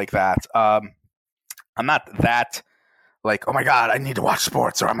stuff like that. I'm not that like, oh my God, I need to watch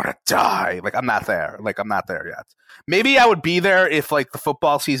sports or I'm going to die. Like I'm not there. Like I'm not there yet. Maybe I would be there if like the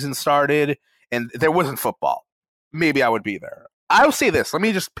football season started and there wasn't football. Maybe I would be there. I'll say this. Let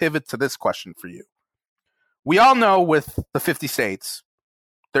me just pivot to this question for you. We all know with the 50 states,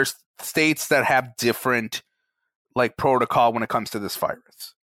 there's states that have different like protocol when it comes to this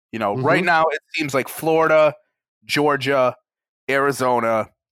virus. You know, right now it seems like Florida, Georgia, Arizona,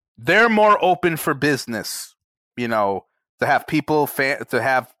 they're more open for business, you know, to have people, stores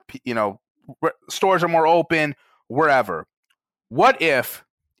are more open, wherever. What if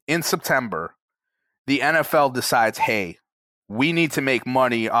in September, the NFL decides, hey, we need to make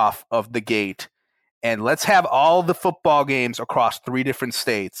money off of the gate and let's have all the football games across 3 different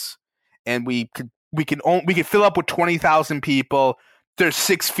states and we could fill up with 20,000 people. There's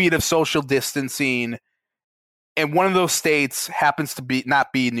 6 feet of social distancing and one of those states happens to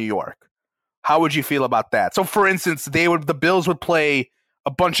not be New York. How would you feel about that? So for instance, the Bills would play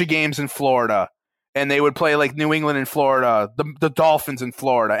a bunch of games in Florida and they would play like New England in Florida, the Dolphins in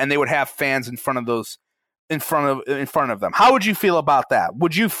Florida, and they would have fans in front of them. How would you feel about that?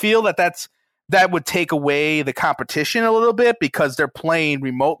 Would you feel that would take away the competition a little bit because they're playing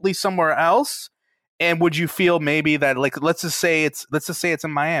remotely somewhere else? And would you feel maybe that like let's just say it's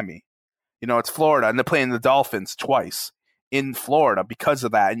in Miami, you know, it's Florida, and they're playing the Dolphins twice in Florida because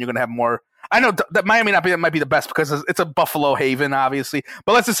of that, and you're gonna have more. I know that Miami might be the best because it's a Buffalo haven, obviously.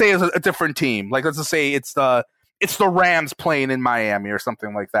 But let's just say it's a different team. Like let's just say it's the Rams playing in Miami or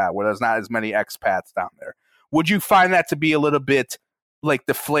something like that, where there's not as many expats down there. Would you find that to be a little bit like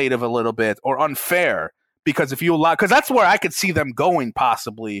deflative, a little bit, or unfair? Because if you allow, because that's where I could see them going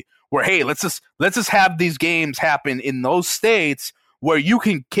possibly. Where hey, let's just have these games happen in those states where you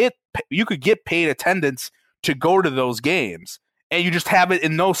could get paid attendance to go to those games. And you just have it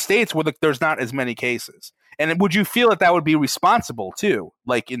in those states where there's not as many cases. And would you feel that would be responsible too?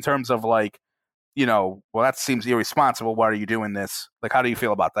 Like in terms of like, you know, well, that seems irresponsible. Why are you doing this? Like, how do you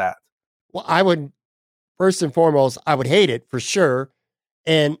feel about that? Well, I would, first and foremost, I would hate it for sure.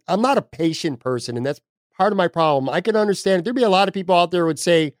 And I'm not a patient person, and that's part of my problem. I can understand it. There'd be a lot of people out there who would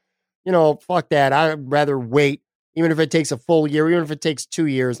say, you know, fuck that. I'd rather wait, even if it takes a full year, even if it takes 2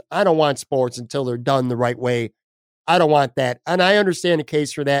 years. I don't want sports until they're done the right way. I don't want that. And I understand the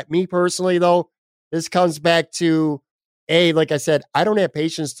case for that. Me personally, though, this comes back to A, like I said, I don't have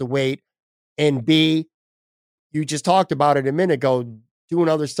patience to wait. And B, you just talked about it a minute ago, doing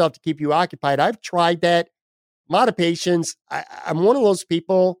other stuff to keep you occupied. I've tried that. I'm out of patience. I'm one of those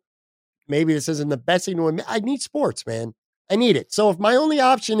people, maybe this isn't the best thing to admit. I need sports, man. I need it. So if my only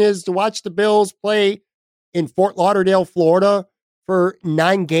option is to watch the Bills play in Fort Lauderdale, Florida for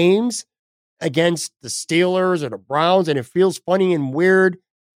 9 games, against the Steelers or the Browns, and it feels funny and weird,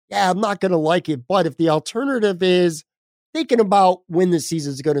 yeah, I'm not going to like it. But if the alternative is thinking about when the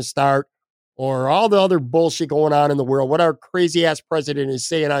season's going to start or all the other bullshit going on in the world, what our crazy-ass president is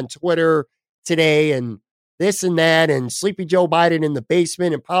saying on Twitter today and this and that and Sleepy Joe Biden in the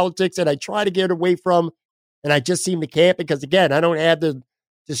basement and politics that I try to get away from And I just seem to camp because, again, I don't have the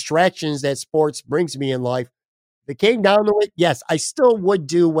distractions that sports brings me in life. If it came down to it, yes, I still would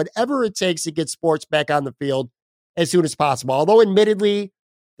do whatever it takes to get sports back on the field as soon as possible. Although, admittedly,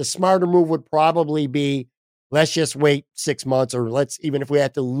 the smarter move would probably be, let's just wait 6 months, or even if we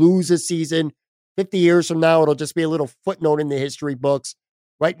have to lose a season, 50 years from now, it'll just be a little footnote in the history books.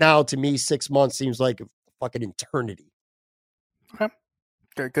 Right now, to me, 6 months seems like a fucking eternity. Okay.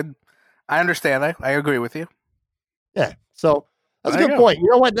 Good. I understand that. I agree with you. Yeah. So that's a good point. You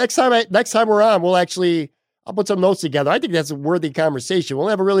know what? Next time we're on, I'll put some notes together. I think that's a worthy conversation. We'll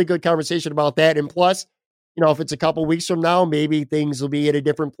have a really good conversation about that. And plus, if it's a couple weeks from now, maybe things will be at a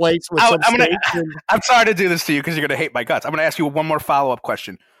different place. I'm sorry to do this to you because you're going to hate my guts. I'm going to ask you one more follow-up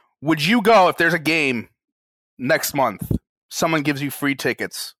question. Would you go if there's a game next month, someone gives you free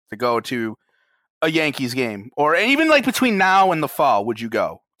tickets to go to a Yankees game, or even like between now and the fall, would you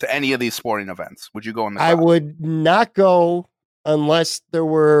go to any of these sporting events? Would you go in the crowd? I would not go unless there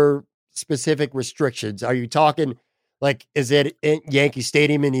were specific restrictions. Are you talking like, is it in Yankee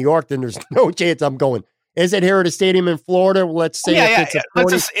Stadium in New York? Then there's no chance I'm going. Is it here at a stadium in Florida? Well, let's say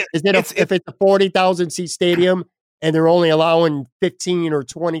if it's a 40,000 seat stadium and they're only allowing 15 or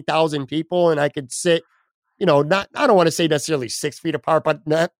 20,000 people, and I could sit, I don't want to say necessarily 6 feet apart, but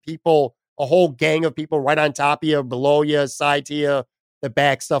not people, a whole gang of people right on top of you, below you, side to you, the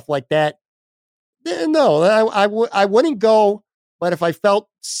back, stuff like that. No, I wouldn't go. But if I felt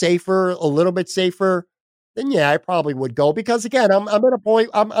safer, a little bit safer, then yeah, I probably would go. Because again, I'm at a point,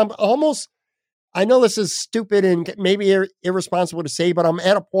 I'm almost, I know this is stupid and maybe irresponsible to say, but I'm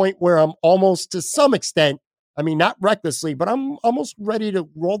at a point where I'm almost, to some extent, I mean, not recklessly, but I'm almost ready to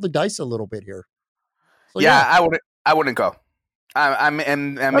roll the dice a little bit here. So, I wouldn't go. I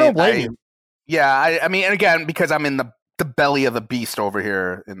don't blame you. Yeah, I mean, and again, because I'm in the belly of the beast over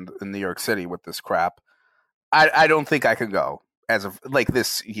here in New York City with this crap, I don't think I could go as of like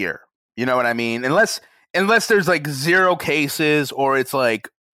this year. You know what I mean? Unless there's like 0 cases, or it's like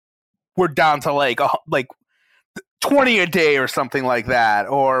we're down to like 20 a day or something like that,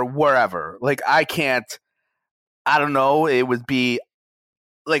 or wherever. Like I don't know. It would be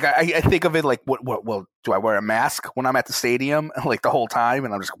like, I think of it like, well, do I wear a mask when I'm at the stadium like the whole time,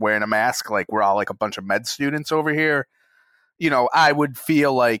 and I'm just wearing a mask? Like we're all like a bunch of med students over here. I would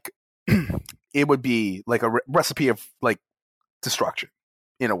feel like it would be like a recipe of like destruction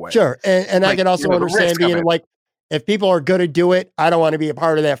in a way. Sure. And like, I can also understand being like, if people are going to do it, I don't want to be a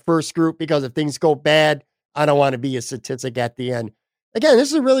part of that first group, because if things go bad, I don't want to be a statistic at the end. Again, this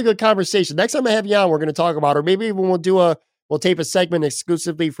is a really good conversation. Next time I have you on, we're going to talk about it, or maybe even we'll tape a segment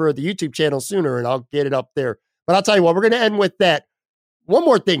exclusively for the YouTube channel sooner, and I'll get it up there. But I'll tell you what, we're going to end with that. One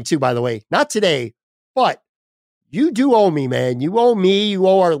more thing too, by the way, not today, but you do owe me, man. You owe me. You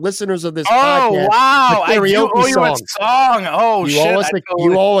owe our listeners of this podcast. Oh, wow. A karaoke I do owe you a song. Oh, shit.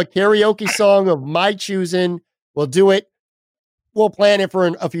 You owe a karaoke song of my choosing. We'll do it. We'll plan it for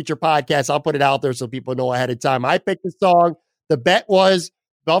a future podcast. I'll put it out there so people know ahead of time. I picked the song. The bet was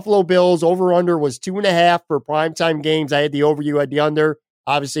Buffalo Bills over-under was 2.5 for primetime games. I had the over, you had the under.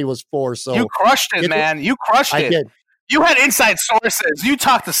 Obviously, it was 4. So you crushed it, man. You crushed it. Did. You had inside sources. You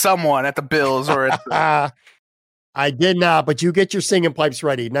talked to someone at the Bills or at the... I did not, but you get your singing pipes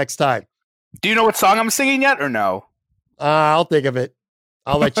ready next time. Do you know what song I'm singing yet, or no? I'll think of it.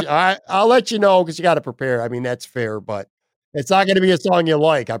 I'll let you. I'll let you know, because you got to prepare. I mean, that's fair, but it's not going to be a song you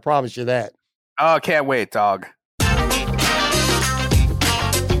like. I promise you that. Oh, can't wait, dog.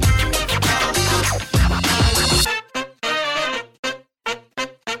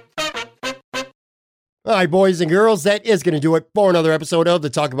 All right, boys and girls, that is going to do it for another episode of the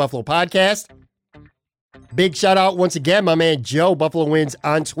Talking Buffalo podcast. Big shout out once again, my man Joe, Buffalo Wins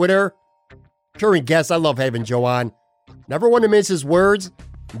on Twitter. Current guest, I love having Joe on. Never one to miss his words.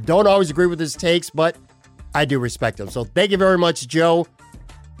 Don't always agree with his takes, but I do respect him. So thank you very much, Joe.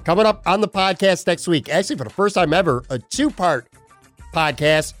 Coming up on the podcast next week, actually for the first time ever, a 2-part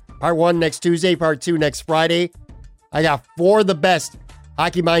podcast. Part 1 next Tuesday, part 2 next Friday. I got 4 of the best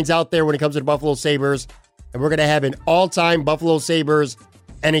hockey minds out there when it comes to the Buffalo Sabres. And we're going to have an all-time Buffalo Sabres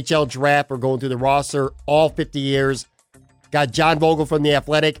NHL draft. We're going through the roster, all 50 years. Got John Vogel from The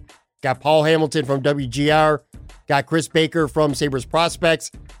Athletic. Got Paul Hamilton from WGR. Got Chris Baker from Sabres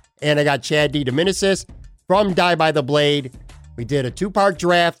Prospects. And I got Chad DiDomenicis from Die by the Blade. We did a 2-part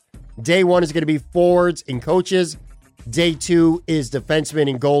draft. Day 1 is going to be forwards and coaches. Day 2 is defensemen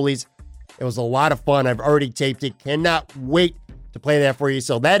and goalies. It was a lot of fun. I've already taped it. Cannot wait to play that for you.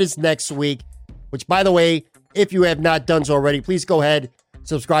 So that is next week, which, by the way, if you have not done so already, please go ahead,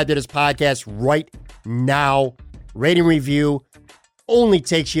 subscribe to this podcast right now. Rate and review. Only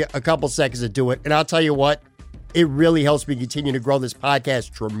takes you a couple seconds to do it. And I'll tell you what, It really helps me continue to grow this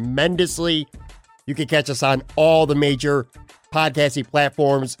podcast tremendously. You can catch us on all the major podcasting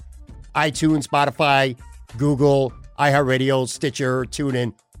platforms: iTunes, Spotify, Google, iHeartRadio, Stitcher,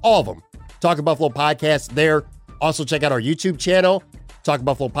 TuneIn, all of them. Talking Buffalo Podcast there. Also check out our YouTube channel, Talking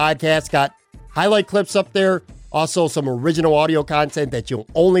Buffalo Podcast. Got highlight clips up there. Also some original audio content that you'll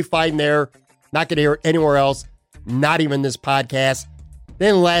only find there. Not going to hear it anywhere else. Not even this podcast.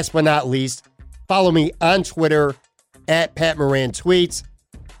 Then last but not least, follow me on Twitter at Pat Moran Tweets.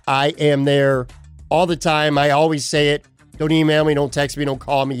 I am there all the time. I always say it. Don't email me, don't text me, don't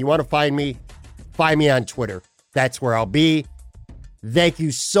call me. You want to find me on Twitter. That's where I'll be. Thank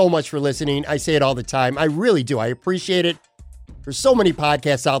you so much for listening. I say it all the time. I really do. I appreciate it. There's so many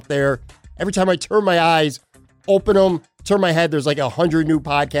podcasts out there. Every time I turn my eyes, open them, turn my head, there's like 100 new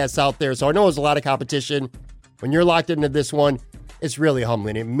podcasts out there. So I know there's a lot of competition. When you're locked into this one, it's really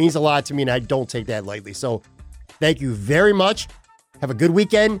humbling. It means a lot to me, and I don't take that lightly. So thank you very much. Have a good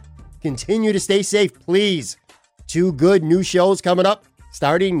weekend. Continue to stay safe, please. 2 good new shows coming up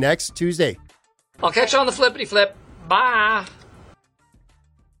starting next Tuesday. I'll catch you on the flippity flip. Bye.